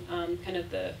size and kind of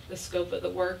the scope of the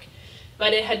work.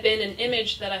 But it had been an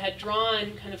image that I had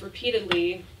drawn kind of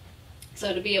repeatedly,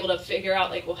 so to be able to figure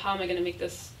out, like, well, how am I going to make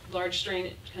this large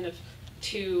strain kind of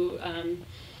two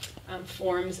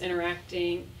forms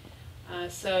interacting.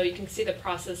 So you can see the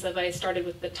process of, I started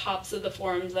with the tops of the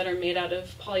forms that are made out of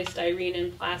polystyrene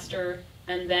and plaster,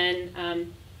 and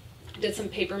then did some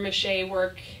paper mache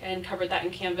work and covered that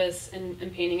in canvas and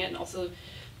painting it, and also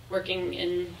working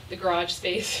in the garage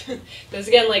space. Because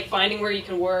again, like finding where you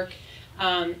can work.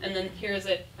 And then here's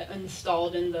it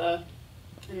installed in the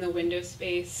window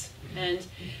space. And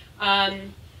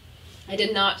I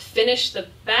did not finish the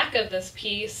back of this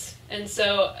piece, and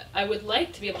so I would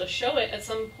like to be able to show it at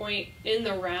some point in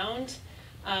the round,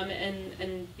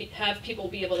 and have people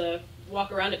be able to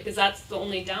walk around it, because that's the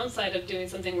only downside of doing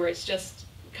something where it's just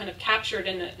kind of captured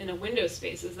in a window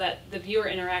space, is that the viewer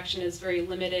interaction is very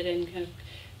limited and kind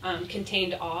of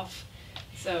contained off.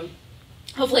 So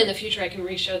hopefully in the future I can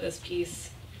re-show this piece.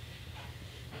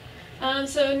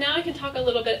 So now I can talk a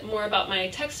little bit more about my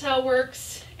textile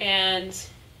works and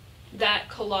that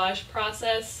collage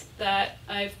process that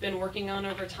I've been working on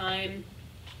over time.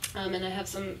 And I have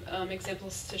some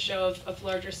examples to show of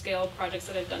larger scale projects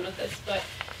that I've done with this. But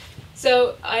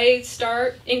so I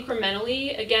start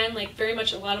incrementally. Again, like very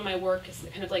much a lot of my work is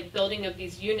kind of like building of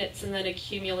these units and then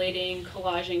accumulating,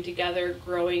 collaging together,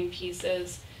 growing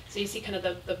pieces. So you see kind of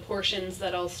the portions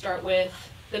that I'll start with.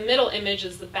 The middle image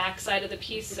is the back side of the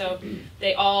piece, so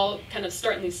they all kind of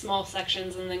start in these small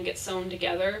sections and then get sewn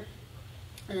together.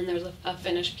 And then there's a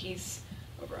finished piece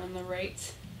over on the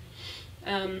right.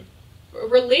 A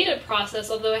related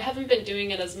process, although I haven't been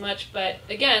doing it as much, but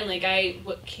again, like I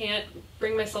can't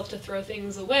bring myself to throw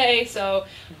things away, so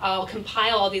I'll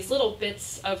compile all these little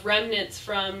bits of remnants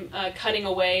from cutting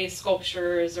away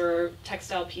sculptures or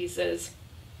textile pieces.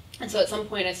 And so at some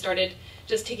point I started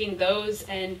just taking those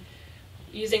and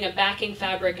using a backing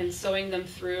fabric and sewing them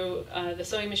through the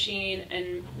sewing machine,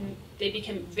 and they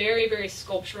became very, very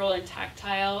sculptural and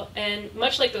tactile. And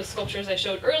much like those sculptures I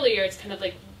showed earlier, it's kind of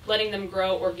like letting them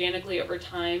grow organically over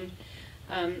time.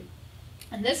 And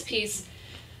this piece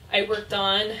I worked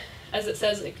on, as it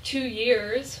says, like 2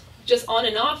 years, just on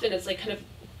and off, and it's like kind of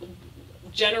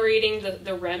generating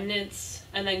the remnants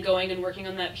and then going and working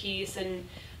on that piece. And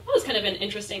that was kind of an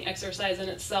interesting exercise in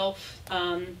itself,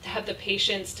 to have the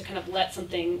patience to kind of let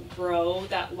something grow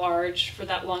that large for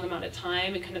that long amount of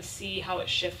time and kind of see how it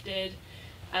shifted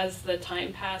as the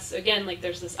time passed. So again, like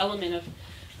there's this element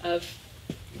of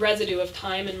residue of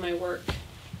time in my work.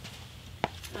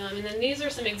 And then these are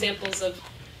some examples of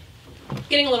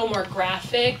getting a little more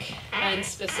graphic and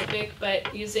specific,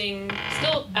 but using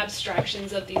still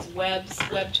abstractions of these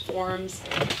webbed forms,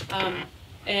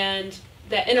 and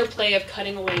that interplay of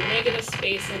cutting away negative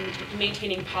space and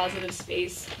maintaining positive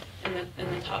space in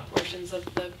the top portions of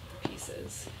the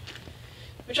pieces.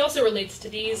 Which also relates to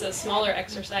these as smaller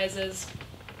exercises,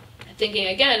 thinking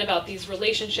again about these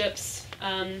relationships,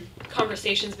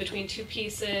 conversations between two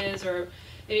pieces, or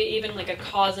maybe even like a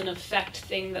cause and effect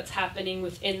thing that's happening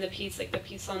within the piece, like the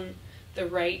piece on the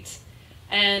right.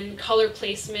 And color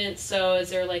placement, so is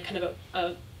there like kind of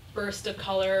a burst of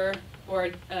color or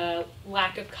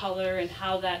lack of color, and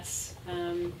how that's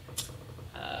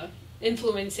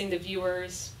influencing the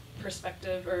viewer's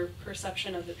perspective or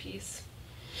perception of the piece.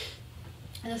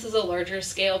 And this is a larger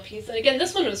scale piece. And again,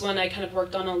 this one was one I kind of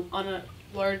worked on a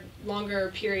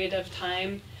longer period of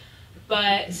time.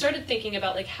 but started thinking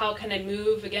about like how can I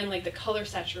move again like the color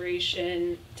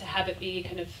saturation to have it be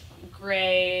kind of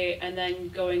gray and then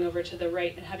going over to the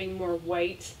right and having more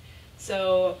white,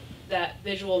 so that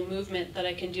visual movement that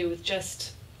I can do with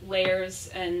just layers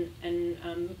and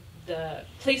the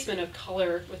placement of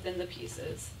color within the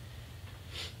pieces.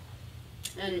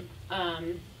 And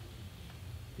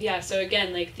yeah, so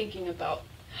again, like thinking about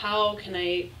how can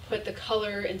I put the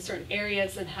color in certain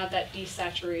areas and have that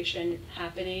desaturation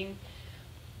happening,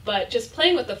 but just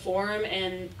playing with the form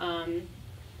and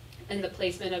the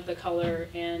placement of the color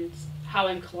and how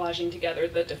I'm collaging together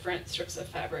the different strips of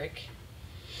fabric.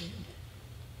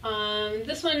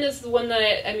 This one is the one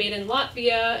that I made in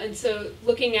Latvia, and so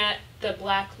looking at the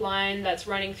black line that's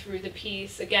running through the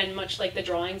piece, again, much like the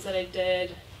drawings that I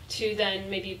did, to then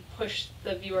maybe push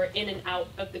the viewer in and out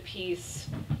of the piece.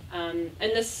 And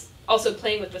this also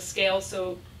playing with the scale,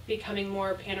 so becoming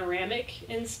more panoramic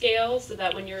in scale, so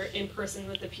that when you're in person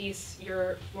with the piece,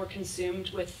 you're more consumed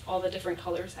with all the different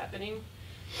colors happening.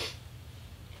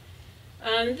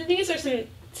 Then these are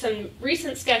some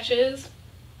recent sketches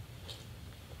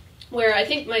where I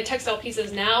think my textile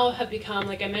pieces now have become,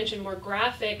 like I mentioned, more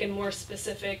graphic and more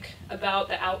specific about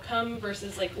the outcome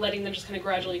versus like letting them just kind of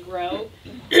gradually grow.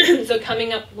 So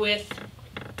coming up with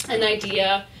an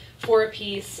idea for a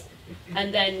piece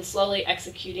and then slowly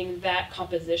executing that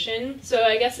composition. So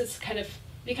I guess it's kind of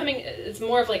becoming, it's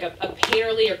more of like a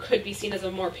painterly, or could be seen as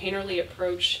a more painterly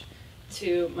approach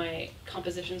to my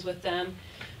compositions with them.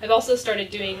 I've also started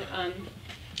doing,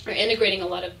 or integrating a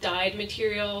lot of dyed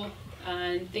material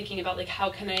and thinking about like how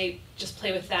can I just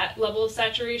play with that level of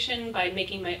saturation by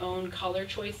making my own color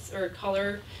choice or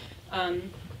color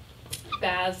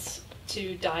baths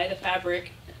to dye the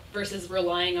fabric versus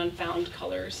relying on found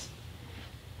colors.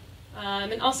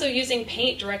 And also using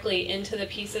paint directly into the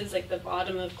pieces, like the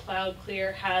bottom of Cloud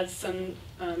Clear has some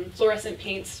fluorescent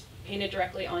paints painted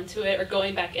directly onto it, or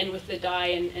going back in with the dye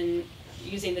and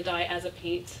using the dye as a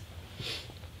paint.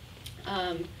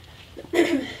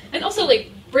 And also like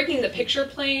breaking the picture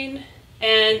plane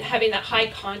and having that high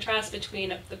contrast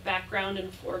between the background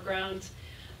and foreground.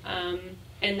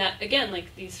 And that, again,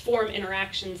 like these form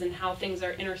interactions and how things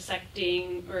are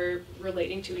intersecting or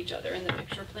relating to each other in the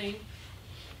picture plane.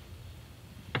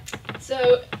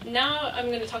 So now I'm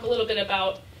going to talk a little bit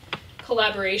about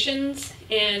collaborations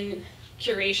and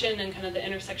curation and kind of the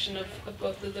intersection of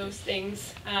both of those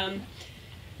things.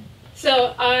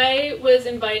 So I was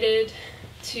invited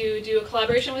to do a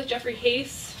collaboration with Jeffrey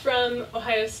Hayes from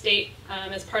Ohio State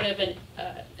as part of an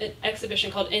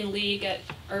exhibition called In League at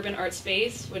Urban Art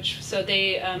Space, which, so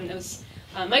they, it was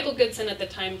Michael Goodson at the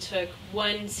time took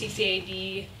one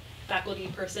CCAD faculty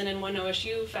person and one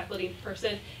OSU faculty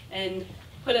person and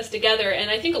put us together. And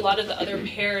I think a lot of the other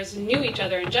pairs knew each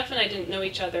other, and Jeff and I didn't know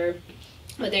each other,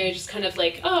 but they were just kind of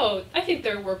like, oh, I think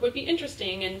their work would be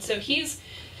interesting. And so he's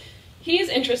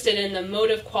interested in the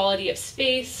motive quality of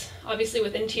space, obviously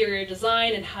with interior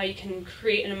design and how you can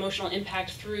create an emotional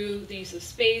impact through the use of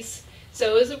space.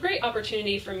 So it was a great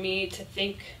opportunity for me to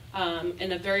think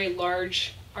in a very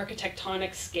large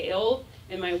architectonic scale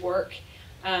in my work.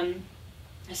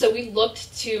 So we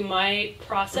looked to my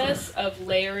process of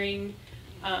layering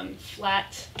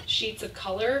flat sheets of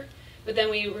color, but then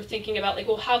we were thinking about like,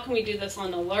 well, how can we do this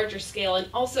on a larger scale and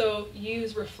also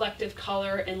use reflective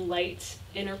color and light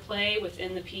interplay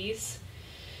within the piece.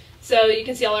 So you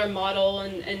can see all our model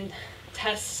and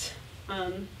test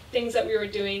things that we were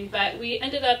doing, but we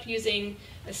ended up using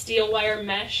a steel wire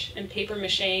mesh and paper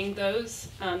macheing those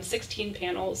 16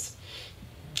 panels.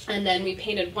 And then we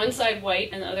painted one side white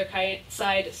and the other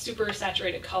side super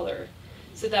saturated color,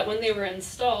 so that when they were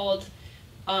installed,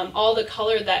 all the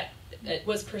color that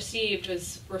was perceived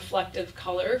was reflective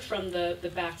color from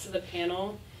the backs of the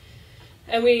panel.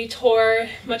 And we tore,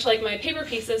 much like my paper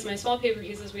pieces, my small paper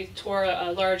pieces, we tore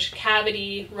a large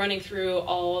cavity running through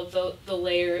all of the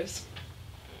layers.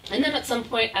 And then at some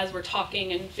point, as we're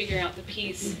talking and figuring out the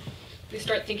piece, we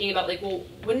start thinking about like, well,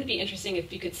 wouldn't it be interesting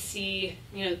if you could see,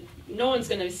 you know, no one's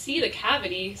going to see the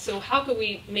cavity, so how could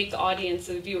we make the audience,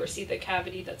 the viewer, see the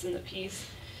cavity that's in the piece?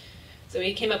 So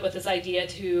we came up with this idea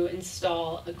to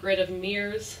install a grid of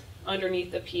mirrors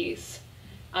underneath the piece,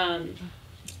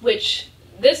 which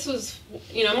this was,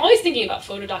 you know, I'm always thinking about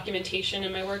photo documentation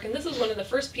in my work, and this was one of the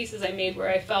first pieces I made where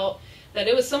I felt that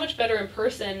it was so much better in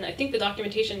person. I think the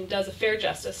documentation does a fair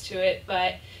justice to it,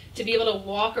 but to be able to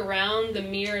walk around the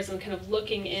mirrors and kind of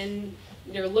looking in,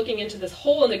 you're looking into this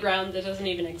hole in the ground that doesn't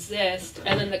even exist,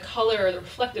 and then the color, the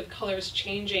reflective colors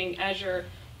changing as you're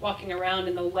walking around,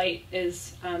 and the light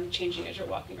is changing as you're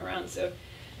walking around. So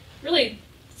really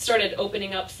started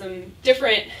opening up some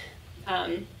different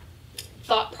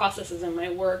thought processes in my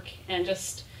work, and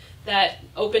just that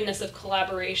openness of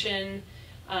collaboration,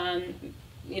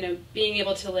 you know, being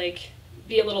able to like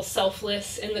be a little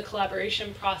selfless in the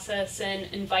collaboration process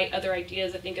and invite other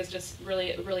ideas, I think is just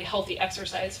really a really healthy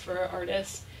exercise for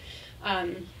artists.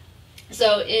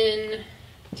 So in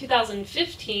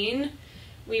 2015,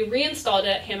 we reinstalled it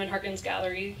at Hammond Harkins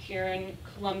Gallery here in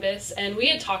Columbus, and we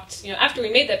had talked, you know, after we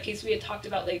made that piece, we had talked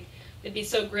about like it'd be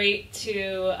so great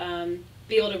to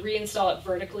be able to reinstall it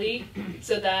vertically,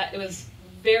 so that it was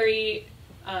very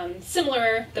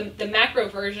similar, the macro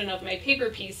version of my paper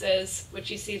pieces, which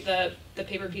you see the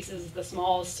paper pieces, the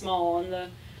smallest small on the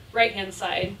right-hand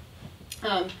side.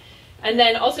 And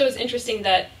then also it was interesting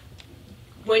that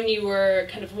when you were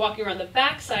kind of walking around the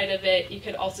back side of it, you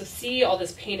could also see all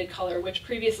this painted color, which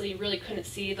previously you really couldn't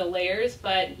see the layers,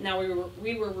 but now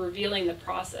we were revealing the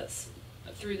process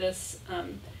through this,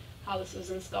 how this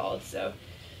was installed. So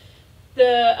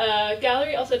the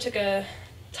gallery also took a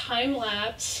time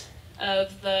lapse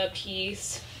of the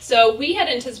piece. So we had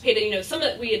anticipated, you know,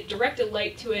 we had directed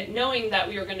light to it, knowing that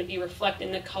we were going to be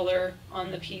reflecting the color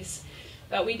on the piece,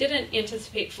 but we didn't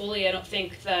anticipate fully, I don't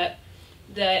think, that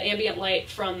the ambient light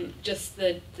from just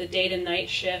the day to night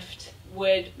shift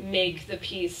would make the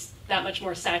piece that much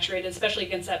more saturated, especially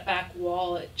against that back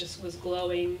wall. It just was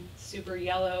glowing super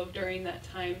yellow during that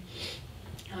time.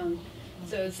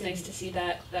 So it's nice to see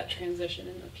that transition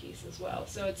in the piece as well.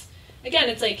 So it's, again,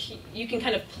 it's like you can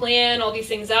kind of plan all these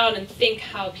things out and think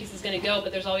how a piece is going to go,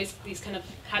 but there's always these kind of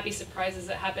happy surprises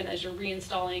that happen as you're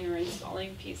reinstalling or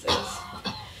installing pieces.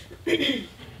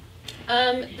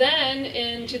 Then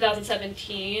in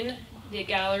 2017, the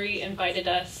gallery invited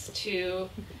us to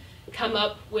come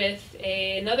up with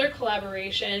another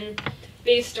collaboration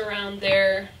based around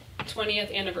their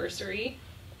 20th anniversary.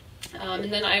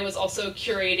 And then I was also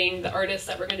curating the artists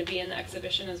that were going to be in the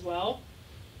exhibition as well.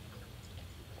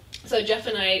 So Jeff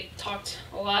and I talked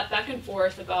a lot back and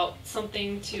forth about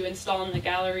something to install in the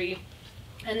gallery.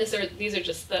 And these are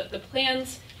just the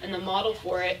plans and the model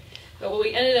for it. But what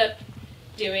we ended up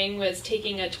doing was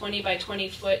taking a 20 by 20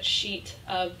 foot sheet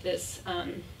of this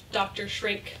Dr.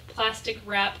 Shrink plastic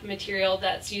wrap material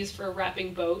that's used for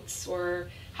wrapping boats or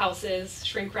houses,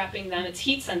 shrink wrapping them. It's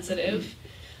heat sensitive.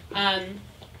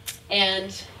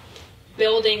 And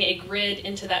building a grid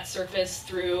into that surface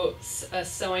through a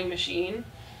sewing machine,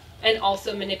 and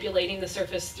also manipulating the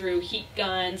surface through heat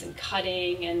guns and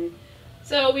cutting. And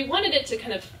so we wanted it to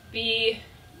kind of be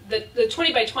the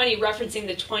 20 by 20 referencing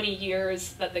the 20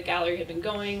 years that the gallery had been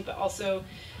going, but also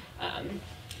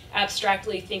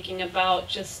abstractly thinking about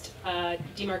just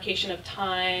demarcation of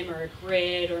time or a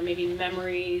grid or maybe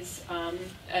memories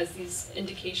as these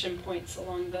indication points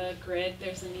along the grid.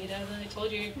 There's Anita, I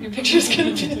told you your picture's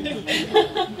going to be.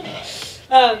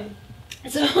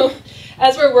 So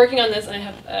as we're working on this, I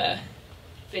have a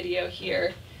video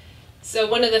here. So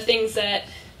one of the things that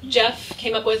Jeff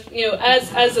came up with, you know,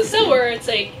 as a sewer, it's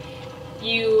like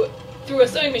through a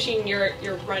sewing machine, you're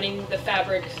running the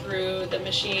fabric through the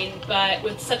machine, but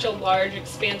with such a large,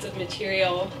 expansive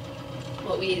material,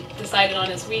 what we decided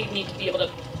on is we need to be able to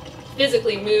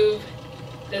physically move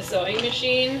the sewing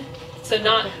machine, so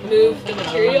not move the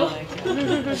material.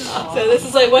 So this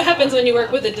is like what happens when you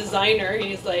work with a designer.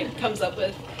 He's like comes up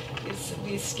with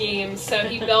these schemes. So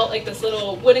he built like this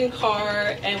little wooden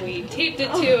car, and we taped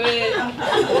it to it,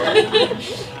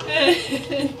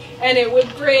 and it would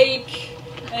break.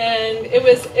 And it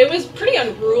was pretty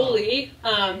unruly,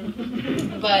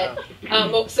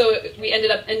 so we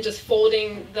ended up just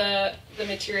folding the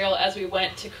material as we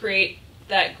went to create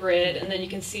that grid. And then you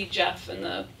can see Jeff in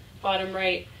the bottom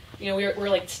right. You know, we're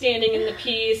like standing in the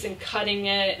piece and cutting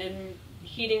it and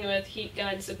heating it with heat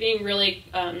guns. So being really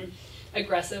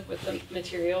aggressive with the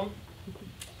material.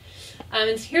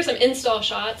 And here's some install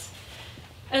shots.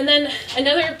 And then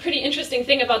another pretty interesting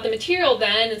thing about the material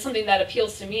then, and something that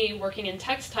appeals to me working in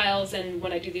textiles and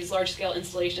when I do these large-scale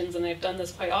installations, and I've done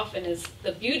this quite often, is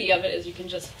the beauty of it is you can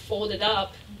just fold it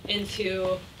up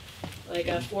into like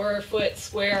a 4-foot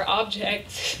square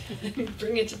object and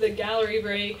bring it to the gallery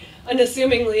very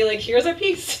unassumingly, like here's our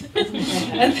piece.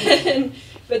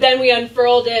 But then we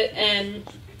unfurled it and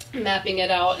mapping it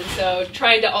out, and so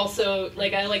trying to also,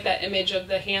 like, I like that image of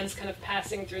the hands kind of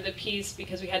passing through the piece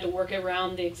because we had to work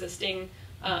around the existing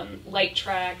light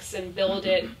tracks and build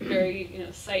it very, you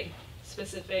know, site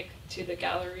specific to the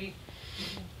gallery.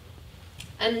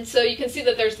 And so you can see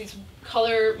that there's these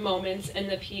color moments in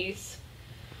the piece.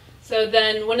 So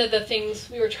then one of the things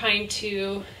we were trying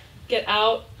to get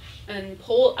out and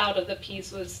pull out of the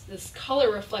piece was this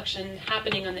color reflection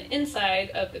happening on the inside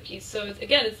of the piece. So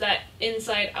again, it's that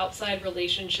inside-outside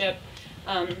relationship.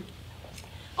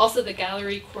 Also, the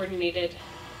gallery coordinated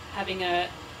having a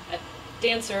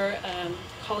dancer,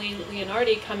 Colleen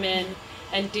Leonardi, come in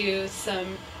and do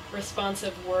some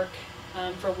responsive work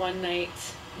for one night,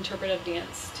 interpretive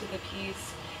dance to the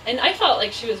piece. And I felt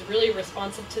like she was really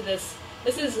responsive to this.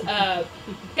 This is, I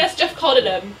guess Jeff called it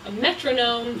a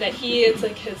metronome, that it's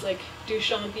like his like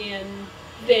Duchampian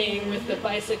thing with the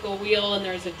bicycle wheel, and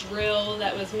there's a drill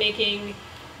that was making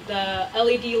the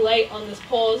LED light on this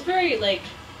pole. It was very like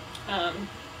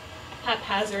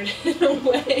haphazard in a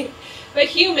way, but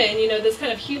human, this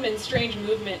kind of human strange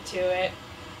movement to it.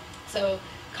 So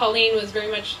Colleen was very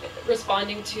much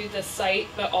responding to the site,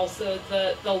 but also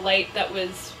the light that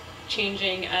was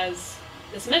changing as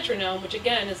this metronome, which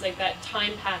again is like that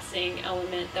time passing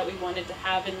element that we wanted to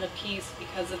have in the piece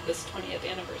because of this 20th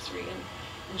anniversary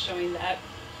and showing that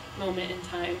moment in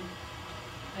time.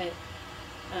 But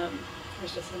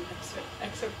there's just an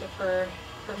excerpt of her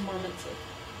performance of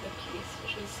the piece,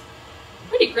 which was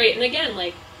pretty great. And again,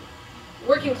 like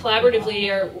working collaboratively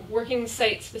or working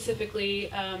site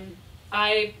specifically,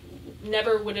 I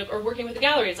never would have, or working with the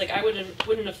galleries, like I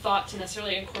wouldn't have thought to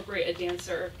necessarily incorporate a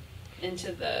dancer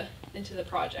into the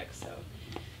project. So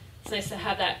it's nice to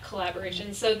have that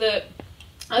collaboration. So the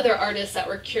other artists that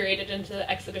were curated into the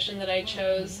exhibition that I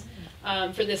chose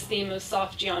for this theme of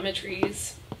soft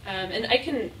geometries, and I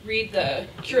can read the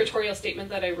curatorial statement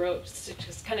that I wrote to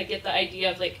just kind of get the idea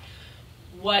of like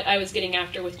what I was getting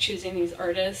after with choosing these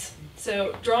artists.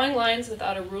 So drawing lines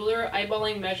without a ruler,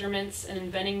 eyeballing measurements, and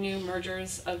inventing new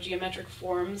mergers of geometric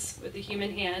forms with the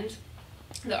human hand,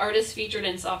 the artists featured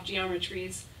in soft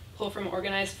geometries pull from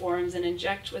organized forms and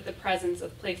inject with the presence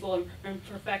of playful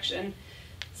imperfection.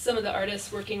 Some of the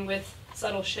artists working with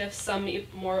subtle shifts, some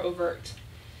more overt.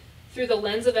 Through the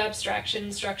lens of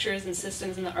abstraction, structures and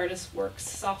systems in the artist's works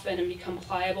soften and become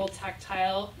pliable,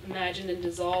 tactile, imagined and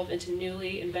dissolve into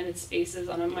newly invented spaces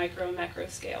on a micro and macro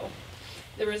scale.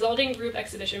 The resulting group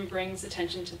exhibition brings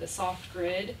attention to the soft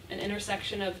grid, an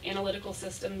intersection of analytical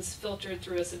systems filtered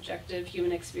through a subjective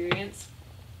human experience,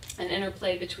 an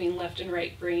interplay between left and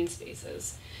right brain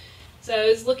spaces. So I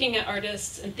was looking at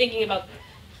artists and thinking about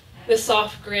the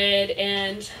soft grid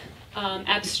and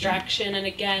abstraction, and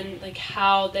again, like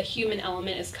how the human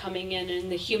element is coming in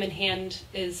and the human hand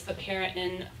is apparent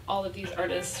in all of these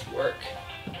artists' work.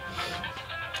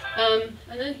 And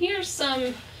then here's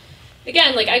some,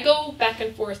 again, like I go back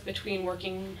and forth between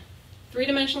working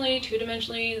three-dimensionally,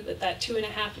 two-dimensionally, that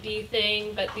 2.5D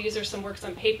thing, but these are some works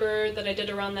on paper that I did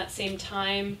around that same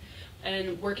time,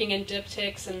 and working in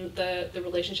diptychs and the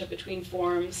relationship between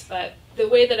forms. But the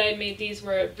way that I made these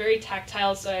were very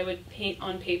tactile, so I would paint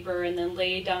on paper and then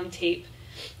lay down tape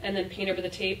and then paint over the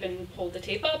tape and pull the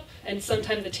tape up, and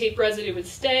sometimes the tape residue would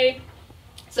stay.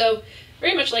 So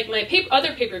very much like my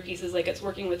other paper pieces, like it's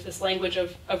working with this language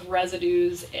of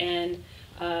residues and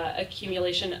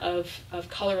accumulation of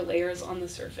color layers on the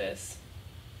surface.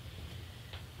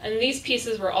 And these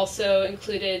pieces were also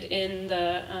included in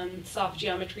the soft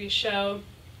geometry show.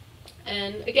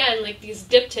 And again, like these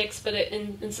diptychs, but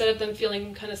instead of them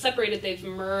feeling kind of separated, they've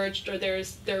merged, or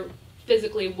they're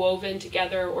physically woven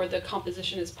together, or the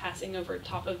composition is passing over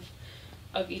top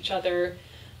of each other,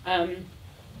 and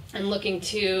looking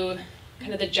to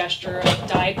kind of the gesture of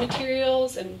dyed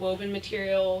materials and woven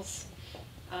materials,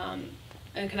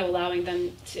 and kind of allowing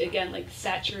them to, again, like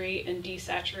saturate and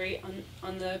desaturate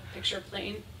on the picture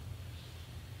plane.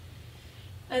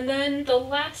 And then the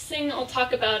last thing I'll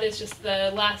talk about is just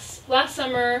the last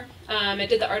summer, I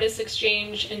did the artist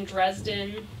exchange in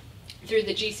Dresden through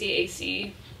the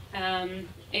GCAC,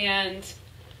 and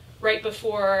right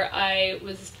before I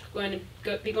was going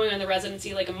to be going on the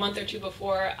residency, like a month or two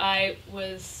before, I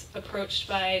was approached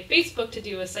by Facebook to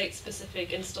do a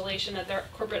site-specific installation at their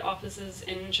corporate offices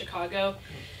in Chicago.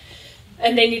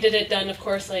 And they needed it done, of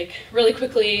course, like really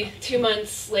quickly, 2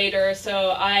 months later.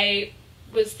 So I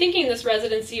was thinking this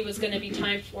residency was going to be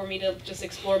time for me to just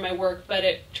explore my work, but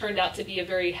it turned out to be a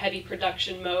very heavy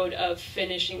production mode of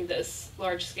finishing this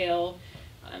large-scale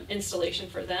installation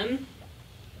for them.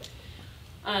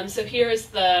 So here's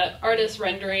the artist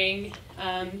rendering.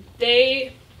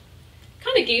 They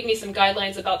kind of gave me some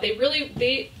guidelines about,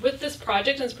 with this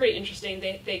project, and it's pretty interesting,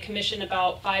 they commission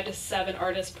about 5 to 7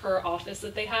 artists per office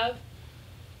that they have.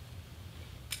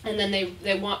 And then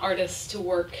they want artists to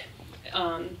work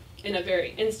in a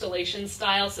very installation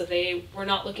style, so they were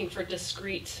not looking for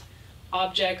discrete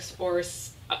objects or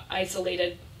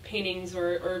isolated paintings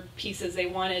or pieces.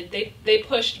 They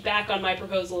pushed back on my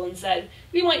proposal and said,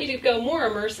 we want you to go more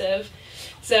immersive.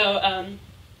 So,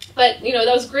 but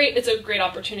that was great. It's a great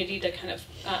opportunity to kind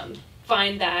of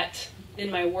find that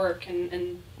in my work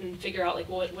and figure out like,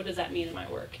 what does that mean in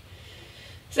my work?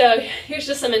 So here's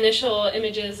just some initial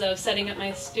images of setting up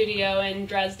my studio in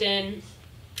Dresden.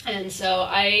 And so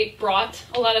I brought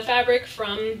a lot of fabric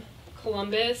from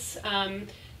Columbus,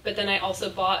 but then I also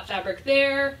bought fabric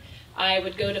there. I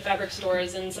would go to fabric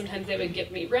stores and sometimes they would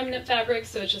give me remnant fabric,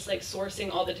 so it's just like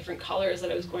sourcing all the different colors that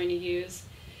I was going to use.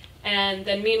 And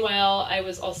then meanwhile, I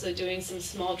was also doing some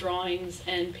small drawings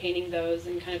and painting those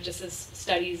and kind of just as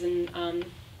studies and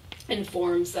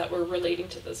forms that were relating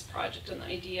to this project and the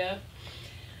idea.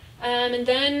 And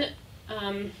then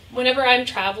whenever I'm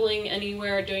traveling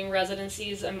anywhere doing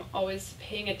residencies, I'm always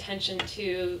paying attention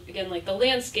to, again, like the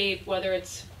landscape, whether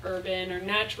it's urban or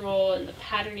natural, and the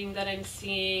patterning that I'm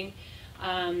seeing.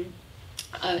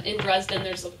 In Dresden,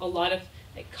 there's a lot of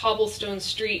like cobblestone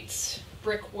streets,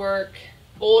 brickwork,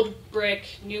 old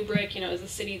brick, new brick. You know, it was a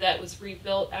city that was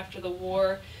rebuilt after the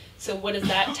war. So what does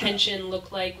that tension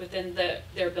look like within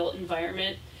their built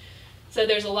environment? So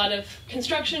there's a lot of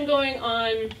construction going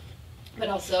on, but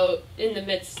also in the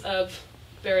midst of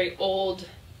very old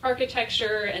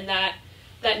architecture, and that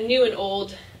new and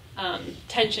old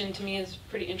tension to me is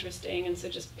pretty interesting. And so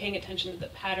just paying attention to the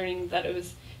patterning that I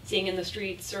was seeing in the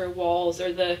streets or walls,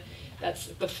 or that's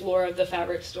the floor of the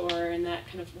fabric store, and that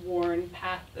kind of worn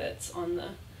path that's on the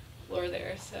floor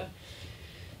there.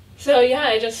 So yeah,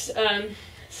 I just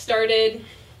started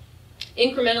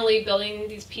incrementally building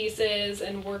these pieces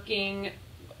and working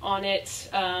on it.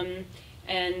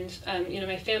 You know,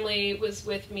 my family was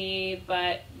with me,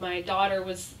 but my daughter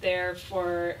was there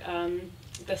for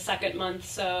the second month,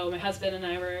 so my husband and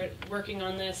I were working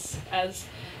on this as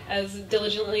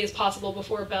diligently as possible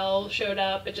before Belle showed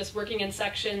up, but just working in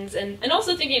sections and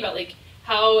also thinking about like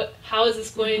how is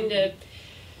this going to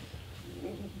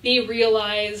be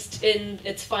realized in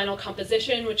its final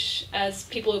composition, which, as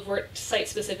people who've worked site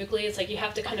specifically, it's like you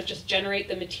have to kind of just generate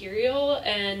the material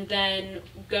and then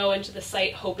go into the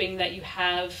site hoping that you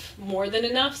have more than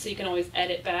enough, so you can always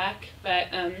edit back. But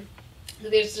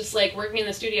there's just like working in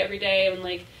the studio every day, and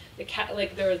like the cat,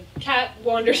 like there was a cat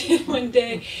wandered in one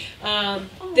day.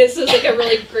 This was like a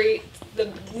really great,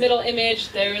 the middle image,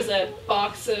 there was a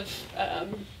box of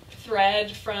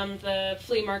thread from the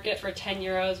flea market for 10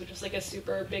 euros, which was like a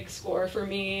super big score for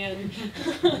me. And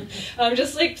I'm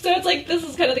just like, so it's like, this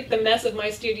is kind of like the mess of my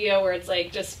studio, where it's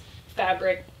like just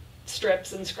fabric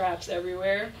strips and scraps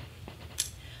everywhere.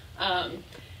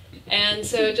 And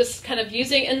so just kind of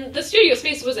using, and the studio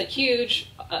space wasn't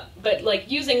huge, but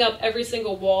like using up every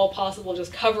single wall possible,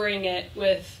 just covering it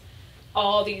with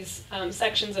all these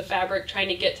sections of fabric, trying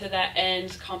to get to that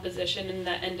end composition and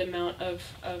that end amount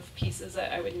of pieces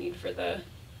that I would need for the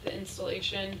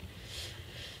installation.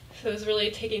 So it was really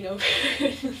taking over,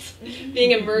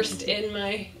 being immersed in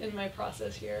my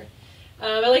process here.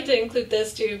 I like to include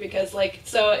this too, because like,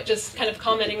 so just kind of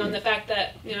commenting on the fact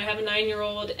that, you know, I have a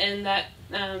 9-year-old, and that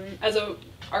as a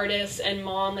artist and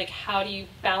mom, like how do you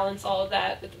balance all of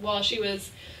that? While she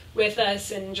was with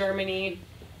us in Germany,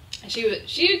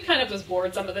 she kind of was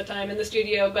bored some of the time in the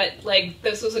studio, but like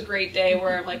this was a great day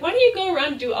where I'm like, why don't you go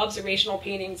around and do observational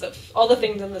paintings of all the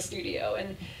things in the studio?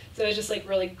 And so it was just like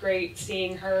really great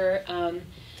seeing her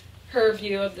her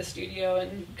view of the studio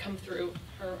and come through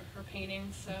her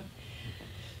paintings. So.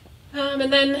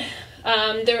 And then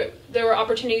there were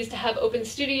opportunities to have open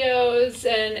studios,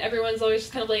 and everyone's always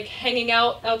just kind of like hanging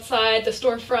out outside the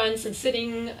storefronts and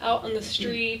sitting out on the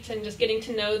street and just getting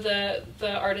to know the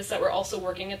artists that were also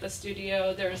working at the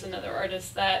studio. There was another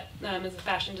artist that is a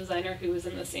fashion designer who was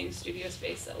in the same studio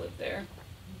space that lived there.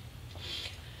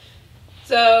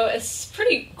 So it's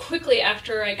pretty quickly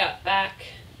after I got back,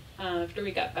 after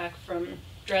we got back from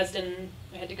Dresden,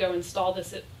 I had to go install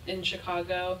this in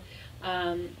Chicago.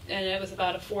 And it was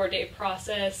about a 4-day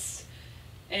process.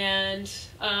 And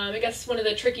I guess one of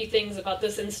the tricky things about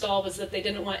this install was that they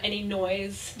didn't want any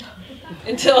noise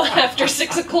until after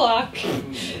 6 o'clock.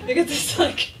 Because it's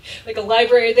like a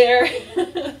library there.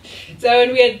 So,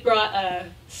 and we had brought a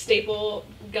staple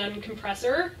gun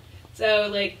compressor. So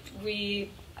like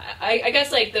I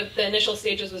guess like the initial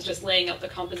stages was just laying out the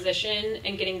composition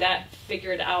and getting that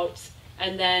figured out.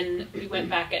 And then we went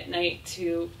back at night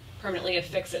to permanently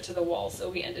affix it to the wall. So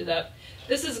we ended up,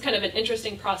 this is kind of an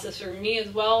interesting process for me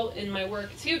as well in my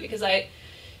work too, because I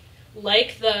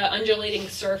like the undulating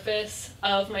surface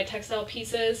of my textile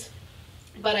pieces,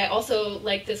 but I also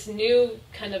like this new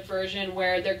kind of version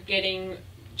where they're getting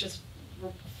just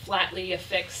flatly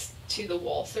affixed to the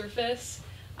wall surface.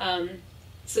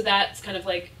 So that's kind of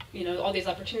like, you know, all these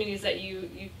opportunities that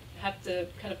you have to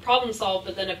kind of problem solve,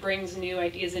 but then it brings new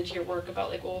ideas into your work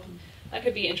about like, well, that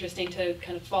could be interesting to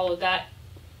kind of follow that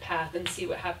path and see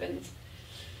what happens.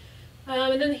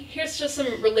 And then here's just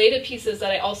some related pieces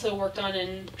that I also worked on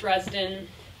in Dresden.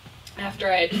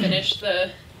 after I had finished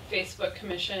the Facebook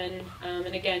commission, and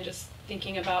again, just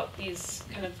thinking about these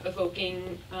kind of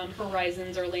evoking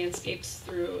horizons or landscapes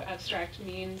through abstract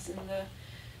means in the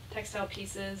textile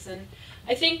pieces. And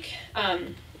I think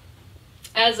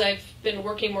as I've been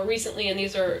working more recently, and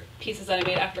these are pieces that I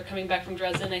made after coming back from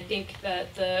Dresden, I think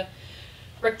that the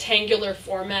rectangular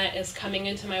format is coming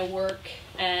into my work,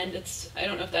 and I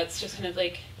don't know if that's just kind of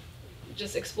like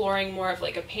just exploring more of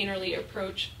like a painterly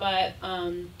approach, but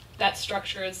that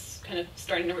structure is kind of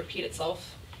starting to repeat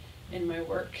itself in my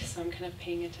work, so I'm kind of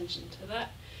paying attention to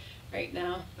that right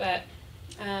now. But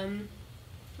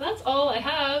that's all I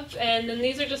have, and then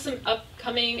these are just some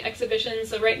upcoming exhibitions.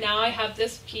 So right now I have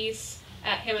this piece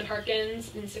at Hammond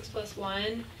Harkins in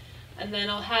 6+1, and then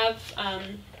I'll have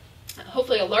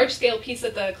hopefully a large-scale piece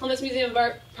at the Columbus Museum of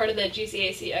Art, part of the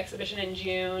GCAC exhibition in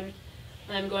June.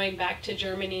 I'm going back to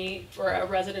Germany for a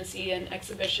residency and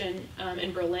exhibition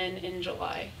in Berlin in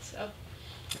July. So,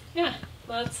 yeah,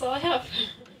 that's all I have.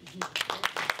 And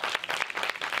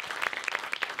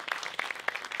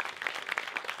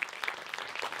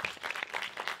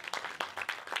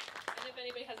if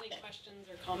anybody has any questions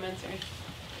or comments, or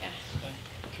yeah.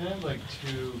 Kind of like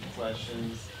two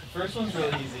questions. First one's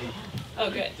really easy. Oh,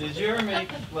 good. Did you ever make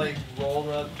like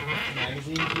roll-up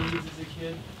magazine tees as a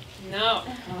kid? No.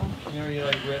 You know, you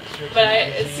like rip strips. But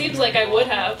it seems like I would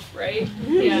have, right?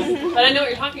 Yeah. But I know what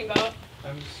you're talking about.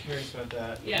 I'm just curious about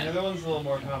that. Yeah. The other one's a little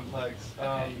more complex.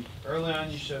 Okay. Early on,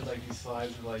 you showed like these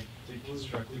slides of like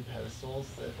deconstructed pedestals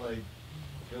that like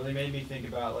really made me think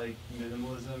about like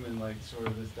minimalism and like sort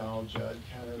of this Donald Judd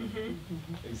kind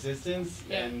of existence,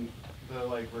 Yeah. and the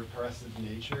like repressive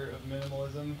nature of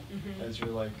minimalism as your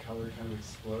like color kind of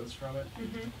explodes from it.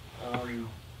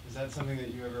 Is that something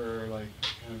that you ever like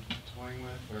kind of toying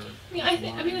with, or? Yeah, I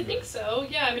think so.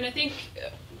 Yeah, I mean, I think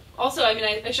also, I mean,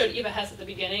 I showed Eva Hess at the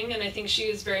beginning, and I think she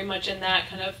is very much in that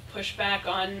kind of pushback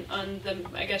on the.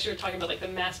 I guess you're talking about like the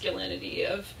masculinity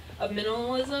of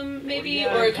minimalism, maybe,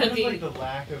 or or kind of the like the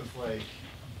lack of like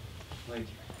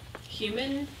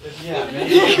human. Yeah,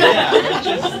 maybe, yeah.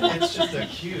 It's just a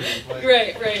cue. Like,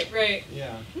 Right.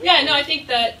 Yeah. Yeah, no, I think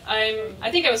that I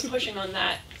think I was pushing on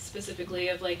that specifically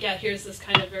of like, yeah, here's this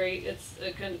kind of it's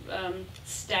a kind of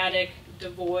static,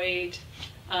 devoid,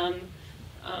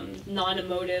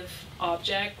 non-emotive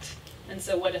object, and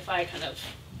so what if I kind of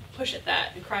push at that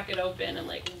and crack it open and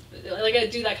like I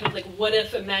do that kind of like what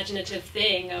if imaginative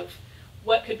thing of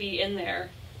what could be in there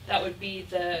that would be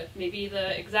maybe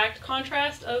the exact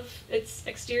contrast of its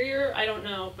exterior. I don't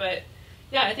know, but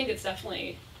yeah, I think it's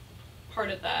definitely part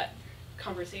of that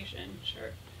conversation.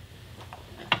 Sure.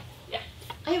 Yeah.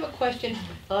 I have a question.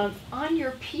 On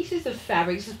your pieces of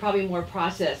fabric, this is probably more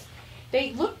processed.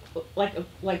 They look like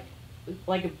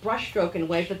a brush stroke in a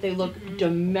way, but they look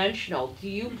dimensional. Do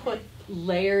you put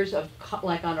layers of,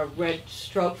 like on a red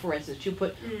stroke, for instance, you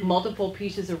put multiple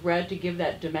pieces of red to give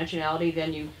that dimensionality,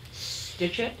 then you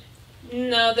stitch it?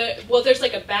 No, there's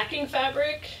like a backing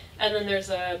fabric, and then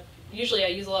there's usually I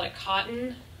use a lot of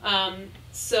cotton.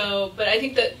 But I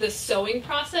think that the sewing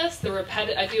process,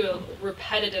 I do a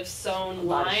repetitive sewn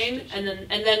line, and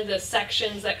then the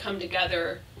sections that come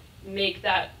together make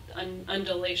that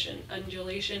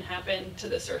undulation happen to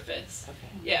the surface. Okay.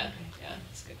 Yeah,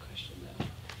 that's a good question though.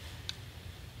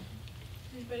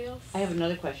 Anybody else? I have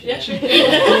another question. Yeah, sure.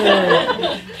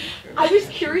 I was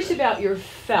curious about your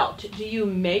felt. Do you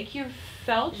make your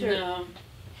felt? Or? No.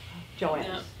 Joanne.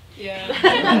 No. Yeah.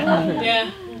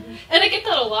 Yeah. And I get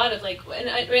that a lot of like, and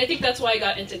I think that's why I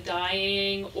got into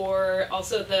dyeing, or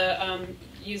also the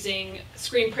using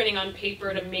screen printing on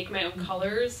paper to make my own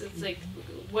colors. It's like,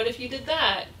 what if you did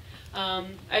that?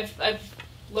 I've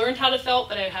learned how to felt,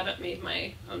 but I haven't made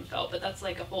my own felt. But that's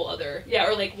like a whole other,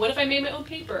 or like, what if I made my own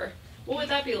paper? What would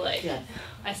that be like? Yeah.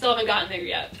 I still haven't gotten there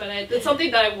yet, but it's something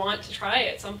that I want to try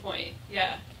at some point.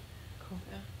 Yeah. Cool.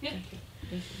 Yeah. Thank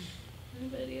you.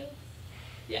 Anybody else?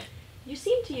 Yeah. You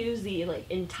seem to use the like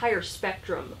entire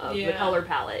spectrum of the Yeah. color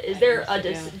palette. Is there a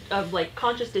Yeah. like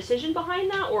conscious decision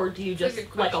behind that, or do you That's just a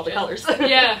good like all the colors? question.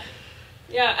 Yeah.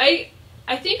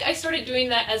 I think I started doing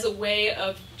that as a way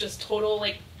of just total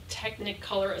like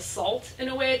technicolor assault, in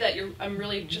a way that I'm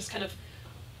really just kind of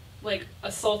like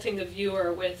assaulting the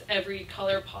viewer with every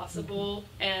color possible,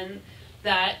 and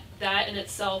that in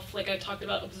itself, like I talked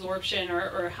about absorption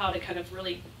or how to kind of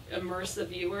really immerse the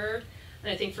viewer.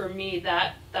 And I think for me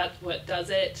that's what does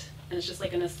it, and it's just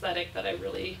like an aesthetic that I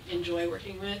really enjoy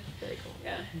working with. Very cool.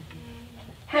 Yeah.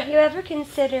 Have you ever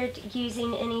considered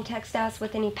using any textiles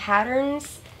with any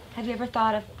patterns Have you ever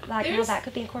thought of like how that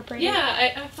could be incorporated?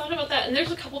 Yeah, I've thought about that, and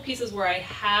there's a couple pieces where I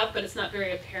have, but it's not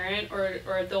very apparent, or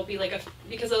there'll be like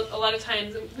because a lot of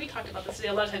times, and we talked about this today,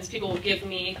 a lot of times people will give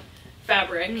me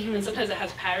fabric, and sometimes it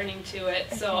has patterning to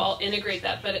it, so I'll integrate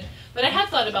that. But I have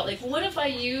thought about like, what if I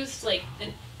used like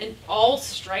an all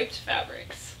striped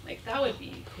fabrics? Like that would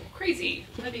be crazy.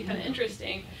 That'd be kind of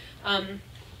interesting.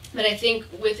 But I think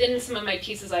within some of my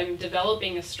pieces, I'm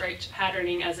developing a striped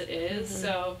patterning as it is.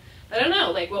 So I don't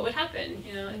know, like what would happen?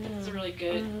 You know, I think it's a really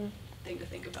good thing to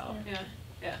think about.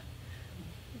 Yeah.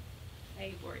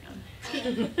 Hey, Boriana.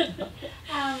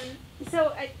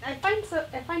 So I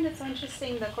find it so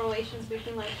interesting, the correlations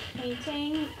between like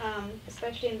painting,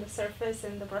 especially in the surface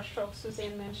and the brushstrokes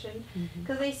Suzanne mentioned,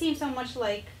 because they seem so much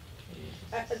like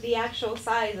the actual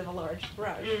size of a large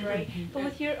brush, right? But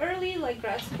with your early like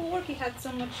graphical work, you had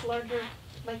so much larger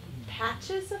like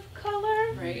patches of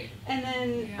color, Right. And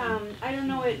then I don't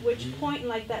know at which point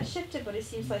like that shifted, but it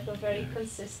seems like a very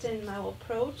consistent now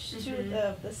approach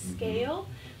to the scale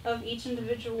of each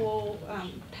individual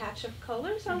patch of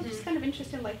color. So I was just kind of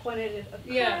interested in like when did it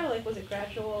occur, like was it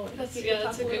gradual? That's If you could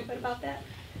talk a a little good bit about that.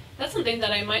 That's something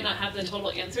that I might not have the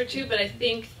total answer to, but I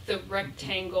think the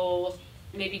rectangle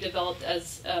maybe developed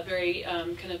as a very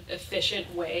kind of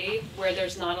efficient way where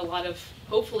there's not a lot of,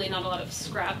 hopefully not a lot of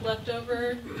scrap left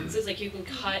over. So it's like you can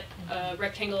cut a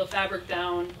rectangle of fabric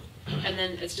down and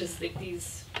then it's just like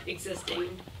these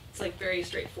existing, it's like very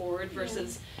straightforward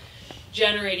versus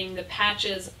generating the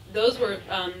patches. Those were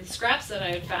scraps that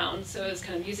I had found, so it was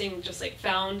kind of using just like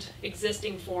found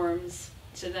existing forms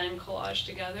to then collage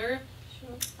together.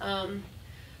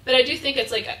 But I do think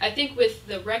it's like, I think with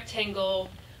the rectangle,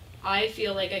 I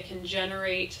feel like I can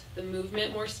generate the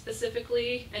movement more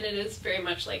specifically, and it is very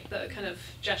much like the kind of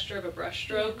gesture of a brush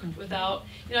stroke without,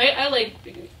 you know, I like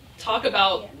talk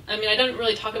about, I mean, I don't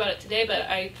really talk about it today, but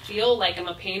I feel like I'm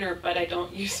a painter, but I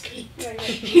don't use paint.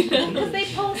 You know? Because they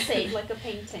pulsate like a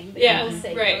painting. They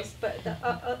pulsate those, but the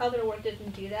other work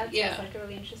didn't do that, so it's like a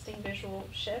really interesting visual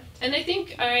shift. And I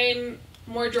think I'm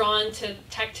more drawn to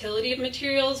tactility of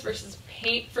materials versus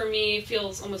paint. For me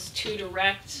feels almost too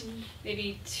direct,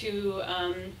 maybe too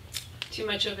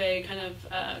much of a kind of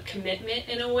commitment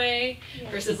in a way,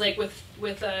 versus like with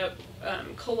a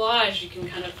collage you can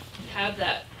kind of have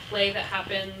that play that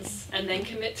happens and then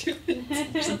commit to it. I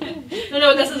don't know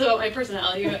what this is about my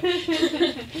personality, but I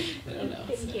don't know.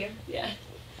 Thank you. Yeah.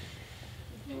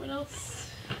 Anyone else?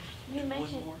 You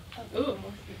mentioned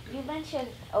you mentioned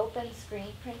open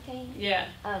screen printing. Yeah.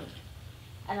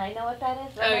 And I know what that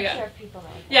is, but I'm not sure if people know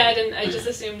what that Yeah, is. I just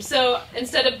assumed. So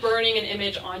instead of burning an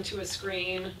image onto a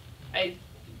screen, I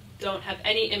don't have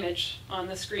any image on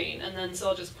the screen, and then so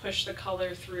I'll just push the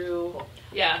color through.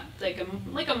 Yeah, like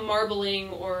a marbling,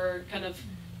 or kind of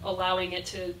allowing it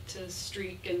to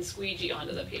streak and squeegee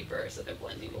onto the paper so they're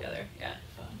blending together. Yeah,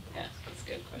 that's a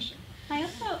good question. I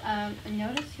also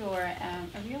noticed I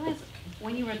realized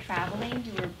when you were traveling,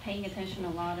 you were paying attention a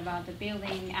lot about the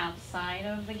building outside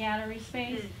of the gallery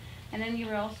space, and then you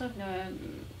were also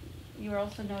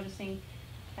noticing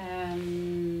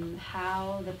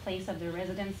how the place of the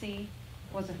residency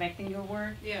was affecting your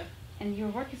work. Yeah. And your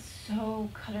work is so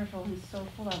colorful and so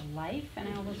full of life, and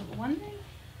I was wondering,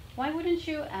 why wouldn't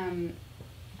you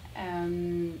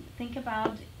think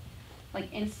about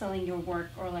like installing your work,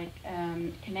 or like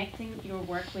connecting your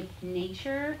work with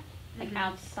nature, like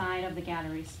outside of the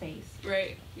gallery space?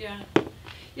 Right. Yeah.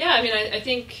 Yeah. I mean, I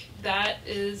think that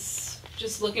is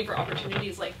just looking for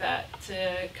opportunities like that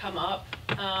to come up,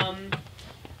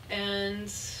 and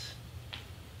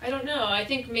I don't know. I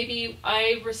think maybe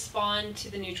I respond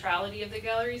to the neutrality of the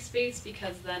gallery space,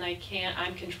 because then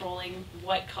I'm controlling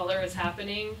what color is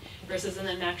happening, versus in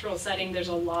a natural setting there's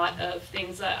a lot of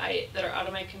things that are out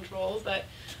of my control. But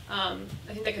I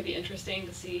think that could be interesting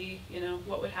to see, you know,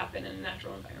 what would happen in a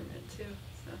natural environment too.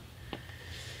 So.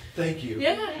 Thank you.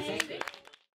 Yeah.